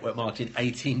 in network marketing,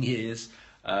 18 years,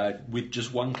 with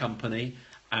just one company.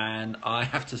 And I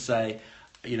have to say,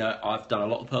 you know, I've done a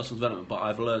lot of personal development, but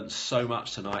I've learned so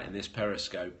much tonight in this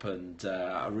Periscope, and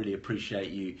I really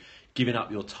appreciate you giving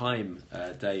up your time,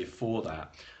 Dave, for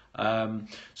that.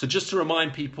 So just to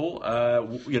remind people,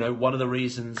 you know, one of the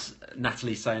reasons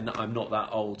Natalie's saying that I'm not that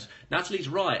old, Natalie's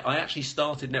right. I actually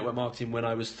started network marketing when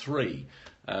I was 3.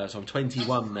 So I'm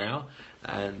 21 now,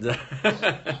 and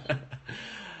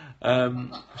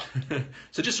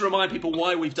so just to remind people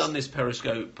why we've done this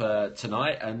Periscope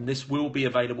tonight, and this will be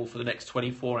available for the next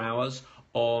 24 hours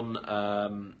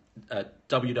on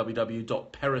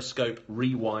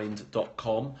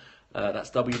www.periscoperewind.com.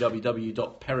 That's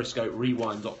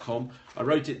www.periscoperewind.com. I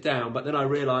wrote it down, but then I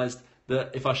realised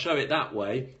that if I show it that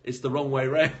way, it's the wrong way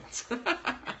round.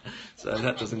 So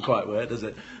that doesn't quite work, does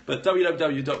it? But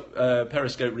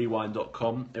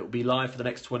www.periscoperewind.com. It will be live for the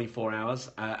next 24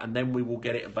 hours, and then we will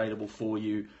get it available for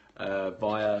you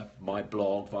via my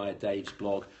blog, via Dave's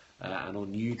blog, and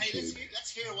on YouTube. Hey, let's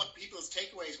hear what people's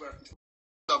takeaways were.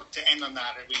 So to end on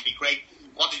that, it would be great.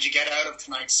 What did you get out of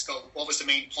tonight's scope? What was the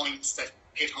main points that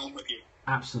hit home with you?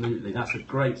 Absolutely, that's a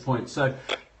great point. So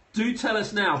do tell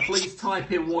us now, please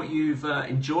type in what you've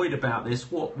enjoyed about this,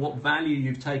 what value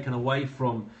you've taken away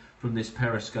from this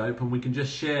Periscope, and we can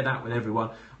just share that with everyone.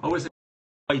 I always think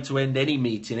a way to end any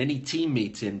meeting, any team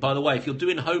meeting. By the way, if you're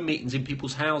doing home meetings in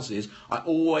people's houses, I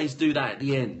always do that at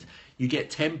the end. You get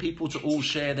 10 people to all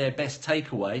share their best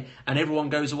takeaway, and everyone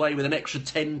goes away with an extra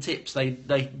 10 tips they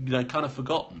kind of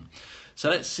forgotten.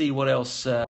 So let's see what else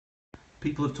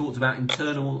people have talked about.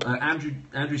 Internal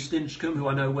Andrew Stinchcombe, who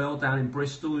I know well down in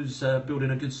Bristol, who's building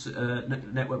a good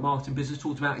network marketing business,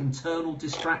 talked about internal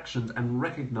distractions and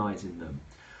recognising them.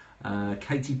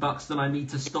 Katie Buxton, I need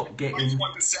to stop getting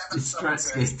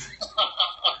distracted.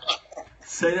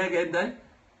 Say that again, Dave.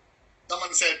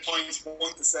 Someone said points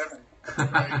 1 to 7.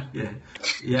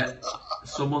 Yeah.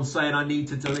 Someone's saying I need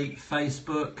to delete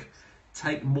Facebook,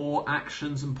 take more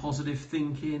actions and positive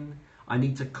thinking. I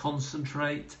need to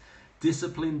concentrate.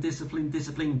 Discipline,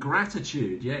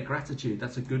 gratitude. Yeah, gratitude.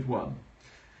 That's a good one.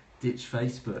 Ditch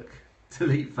Facebook.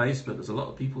 Delete Facebook. There's a lot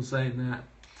of people saying that.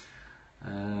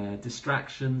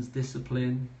 Distractions,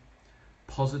 discipline,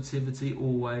 positivity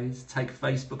always. Take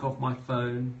Facebook off my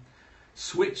phone.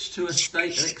 Switch to a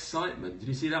state of excitement. Did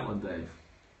you see that one, Dave?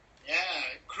 Yeah,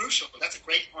 crucial. That's a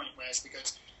great point, Wes,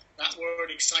 because that word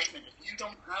excitement, if you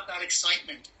don't have that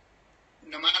excitement,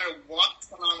 no matter what's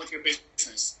going on with your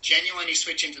business, genuinely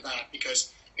switch into that,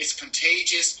 because it's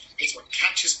contagious, it's what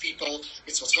catches people,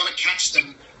 it's what's going to catch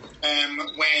them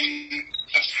when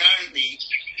apparently,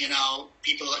 you know,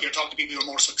 you're talking to people who are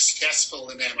more successful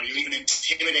than them, or you're even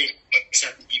intimidated by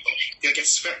certain people. They'll get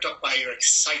swept up by your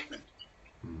excitement.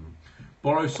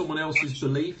 Borrow someone else's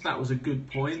belief. That was a good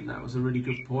point. That was a really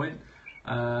good point.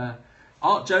 Art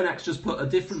Jonax just put a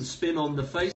different spin on the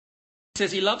Facebook. He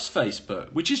says he loves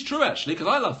Facebook, which is true actually, because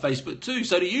I love Facebook too.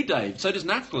 So do you, Dave. So does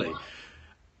Natalie.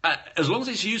 As long as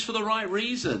it's used for the right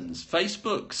reasons.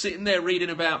 Facebook, sitting there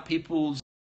reading about people's...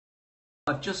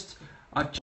 I've just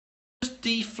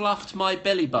defluffed my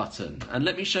belly button, and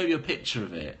let me show you a picture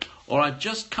of it. Or I've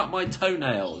just cut my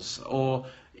toenails, or...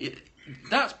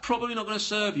 That's probably not going to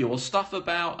serve you. Or stuff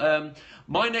about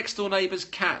my next door neighbour's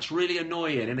cat's really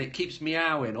annoying and it keeps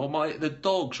meowing, or the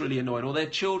dog's really annoying, or their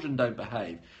children don't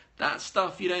behave. That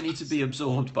stuff, you don't need to be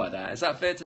absorbed by that. Is that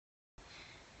fair to...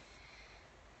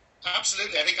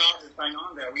 Absolutely. I think Art is bang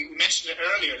on there. We mentioned it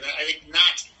earlier that I think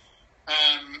Nat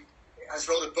has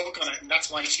wrote a book on it, and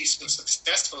that's why she's so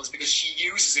successful, is because she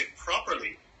uses it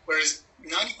properly, whereas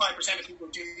 95% of people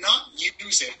do not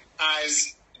use it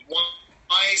as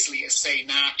wisely as, say,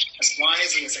 Nat, as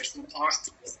wisely as I've seen Art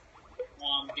do it,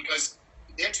 because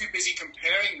they're too busy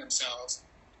comparing themselves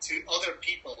to other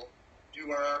people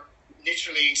who are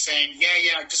literally saying,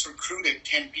 yeah, I just recruited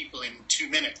 10 people in 2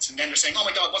 minutes, and then they're saying, oh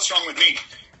my God, what's wrong with me?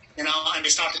 You know, and they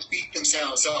start to beat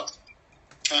themselves up.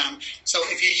 So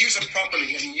if you use it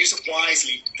properly and you use it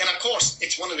wisely, then of course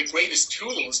it's one of the greatest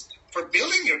tools for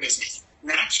building your business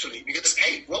naturally, because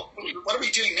hey, what are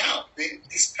we doing now?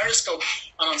 This Periscope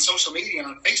on social media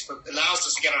and on Facebook allows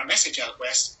us to get our message out,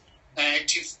 Wes,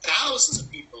 to thousands of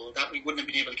people that we wouldn't have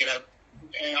been able to get out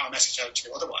our message out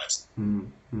to otherwise.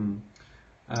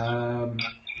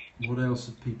 What else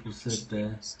have people said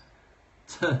there?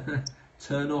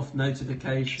 Turn off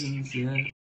notifications, yeah.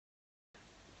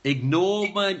 Ignore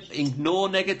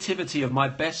negativity of my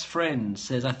best friend,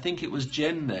 says, I think it was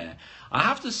Jen there. I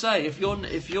have to say, if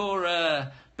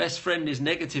your best friend is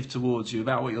negative towards you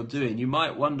about what you're doing, you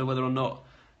might wonder whether or not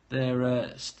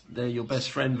they're your best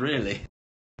friend really.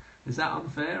 Is that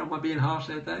unfair? Am I being harsh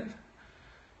there, Dave?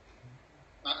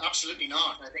 Absolutely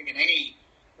not. I think in any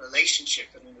relationship,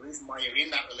 I mean, the reason why you're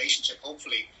in that relationship,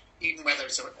 hopefully, even whether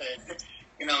it's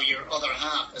your other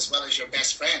half as well as your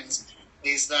best friends,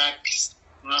 is that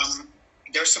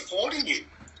they're supporting you,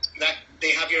 that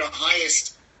they have your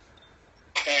highest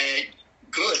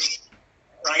good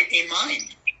right in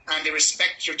mind, and they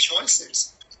respect your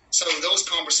choices. So those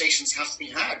conversations have to be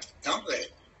had, don't they?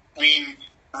 I mean,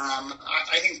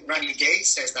 I think Randy Gates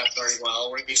says that very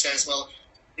well, where he says, well,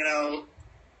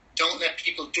 don't let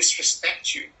people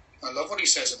disrespect you. I love what he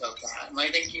says about that, and I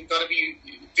think you've got to be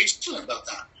vigilant about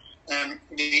that.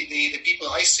 The people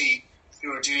I see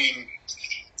who are doing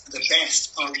the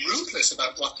best are ruthless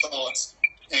about what thoughts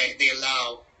they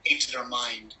allow into their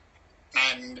mind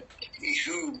and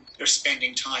who they're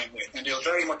spending time with, and they'll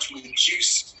very much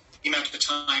reduce the amount of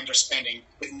time they're spending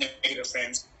with negative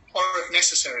friends, or if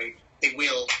necessary, they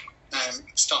will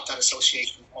stop that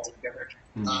association altogether.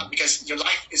 Because your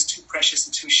life is too precious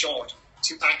and too short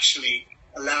to actually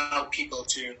allow people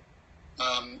to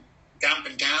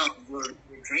dampen down your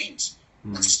dreams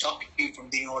and stop you from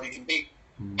being all you can be.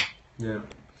 Yeah.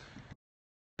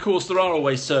 Of course, there are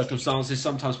always circumstances.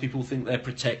 Sometimes people think they're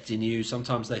protecting you.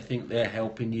 Sometimes they think they're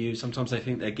helping you. Sometimes they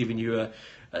think they're giving you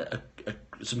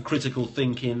some critical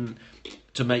thinking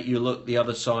to make you look the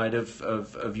other side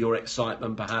of your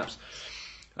excitement, perhaps.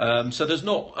 So there's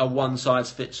not a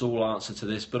one-size-fits-all answer to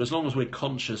this, but as long as we're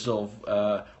conscious of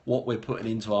what we're putting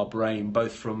into our brain,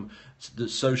 both from the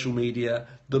social media,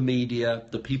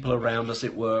 the people around us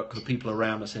at work, the people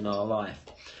around us in our life.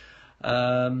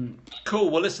 Cool.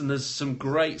 Well, listen, there's some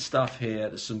great stuff here.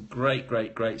 There's some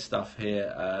great stuff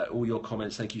here. All your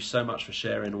comments, thank you so much for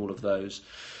sharing all of those.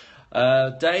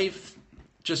 Dave,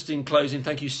 just in closing,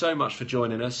 thank you so much for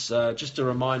joining us. Just a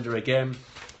reminder again,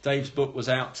 Dave's book was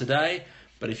out today.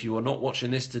 But if you are not watching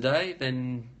this today,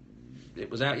 then it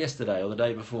was out yesterday or the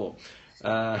day before.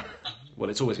 Well,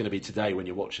 it's always going to be today when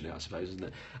you're watching it, I suppose, isn't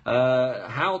it?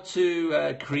 How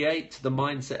to create the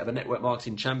mindset of a network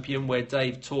marketing champion, where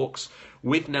Dave talks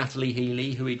with Natalie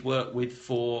Heeley, who he'd worked with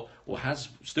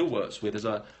still works with as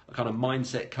a kind of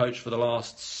mindset coach for the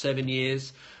last 7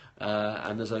 years.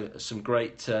 And there's some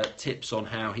great tips on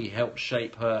how he helped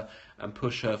shape her and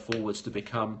push her forwards to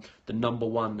become the number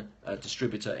one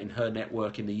distributor in her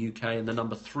network in the UK and the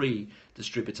number 3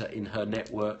 distributor in her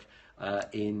network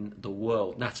in the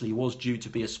world. Natalie was due to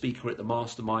be a speaker at the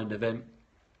Mastermind event.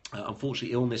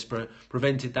 Unfortunately, illness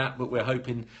prevented that, but we're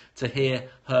hoping to hear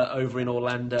her over in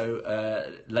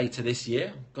Orlando later this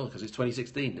year. God, because it's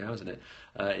 2016 now, isn't it?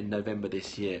 In November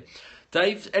this year.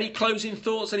 Dave, any closing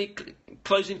thoughts? Any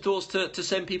closing thoughts to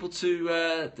send people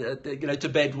to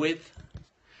bed with?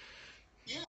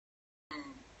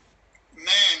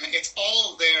 Man, it's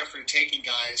all there for the taking,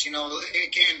 guys.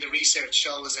 Again, the research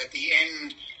shows at the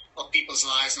end of people's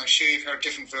lives, and I'm sure you've heard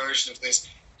different versions of this,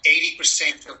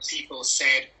 80% of people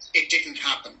said it didn't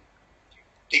happen.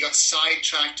 They got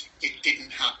sidetracked, it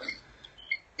didn't happen.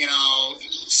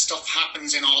 Stuff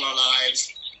happens in all our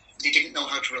lives. They didn't know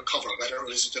how to recover, whether it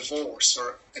was a divorce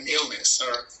or an illness,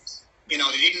 or, they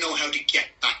didn't know how to get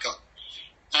back up.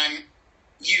 And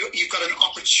you've got an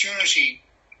opportunity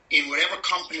in whatever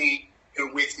company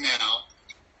you're with now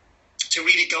to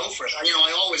really go for it.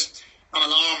 I'm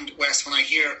alarmed, Wes, when I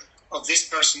hear of this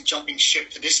person jumping ship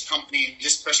to this company and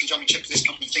this person jumping ship to this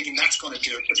company thinking that's going to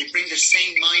do it, but they bring the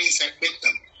same mindset with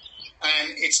them.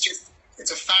 And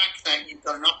it's a fact that you've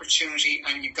got an opportunity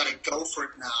and you've got to go for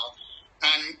it now.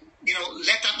 And,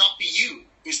 let that not be you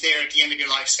who's there at the end of your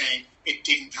life saying it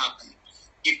didn't happen.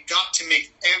 You've got to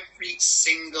make every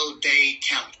single day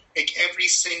count. Make every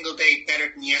single day better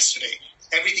than yesterday.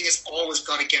 Everything has always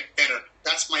got to get better.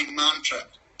 That's my mantra.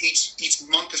 Each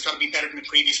month has got to be better than the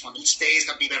previous one. Each day has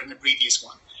got to be better than the previous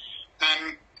one.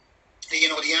 And,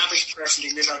 the average person,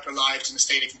 they live out their lives in a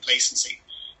state of complacency.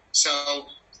 So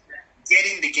get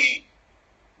in the game.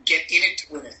 Get in it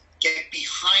to win it. Get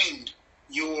behind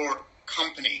your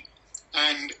company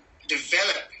and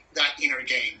develop that inner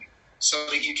game so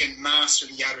that you can master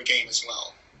the outer game as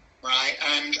well. Right,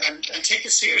 and take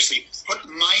it seriously. Put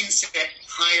mindset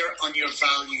higher on your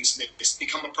values list.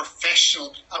 Become a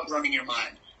professional at running your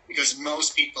mind, because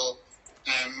most people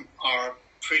are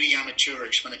pretty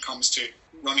amateurish when it comes to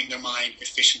running their mind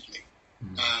efficiently.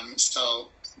 So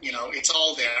it's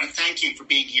all there. And thank you for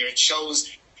being here. It shows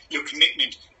your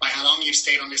commitment by how long you've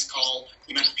stayed on this call,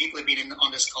 the amount of people who've been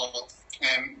on this call.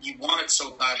 You want it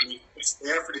so badly. It's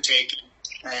there for the taking.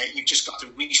 You've just got to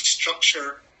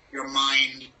restructure your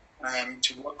mind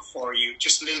to work for you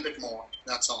just a little bit more.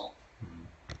 That's all.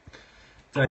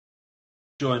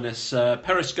 Join us,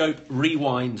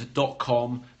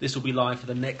 periscoperewind.com. This will be live for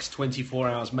the next 24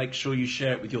 hours. Make sure you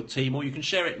share it with your team, or you can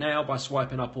share it now by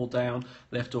swiping up or down,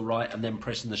 left or right, and then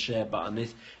pressing the share button.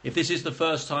 If this is the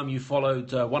first time you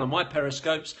followed one of my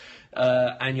periscopes,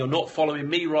 and you're not following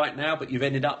me right now, but you've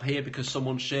ended up here because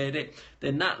someone shared it,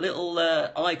 then that little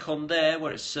icon there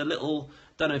where it's a little,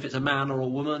 don't know if it's a man or a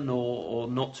woman or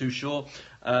not too sure,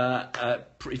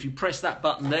 if you press that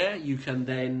button there, you can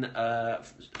then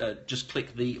just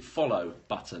click the follow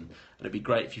button, and it'd be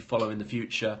great if you follow in the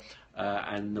future,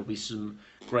 and there'll be some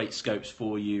great scopes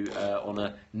for you on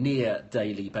a near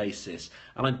daily basis.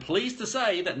 And I'm pleased to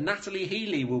say that Natalie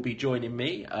Heeley will be joining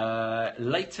me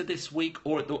later this week,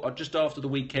 or just after the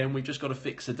weekend. We've just got to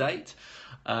fix a date,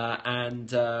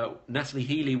 and Natalie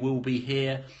Heeley will be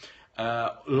here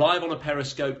live on a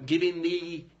Periscope, giving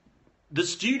the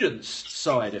students'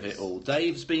 side of it all.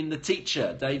 Dave's been the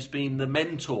teacher, Dave's been the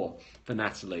mentor for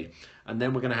Natalie, and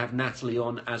then we're going to have Natalie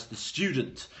on as the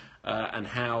student, and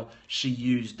how she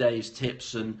used Dave's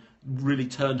tips and really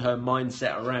turned her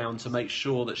mindset around to make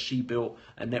sure that she built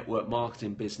a network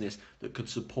marketing business that could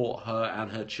support her and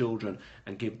her children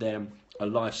and give them a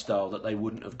lifestyle that they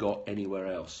wouldn't have got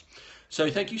anywhere else. So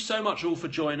thank you so much all for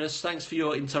joining us. Thanks for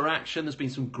your interaction. There's been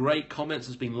some great comments.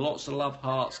 There's been lots of love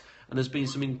hearts. And there's been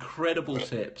some incredible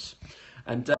tips.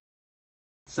 And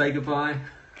say goodbye.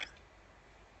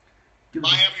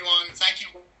 Bye, everyone. Thank you,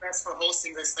 Wes, for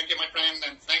hosting this. Thank you, my friend.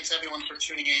 And thanks, everyone, for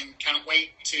tuning in. Can't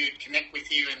wait to connect with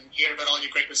you and hear about all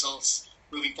your great results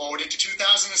moving forward into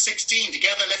 2016.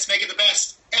 Together, let's make it the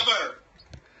best ever.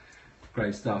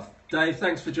 Great stuff. Dave,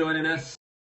 thanks for joining us.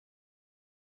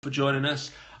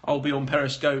 I'll be on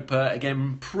Periscope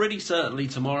again pretty certainly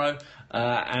tomorrow,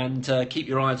 and keep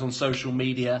your eyes on social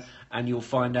media and you'll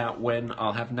find out when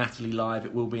I'll have Natalie live.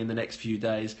 It will be in the next few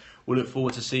days. We'll look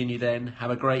forward to seeing you then.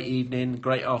 Have a great evening,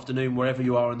 great afternoon, wherever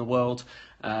you are in the world.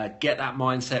 Get that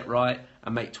mindset right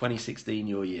and make 2016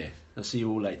 your year. I'll see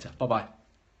you all later. Bye-bye.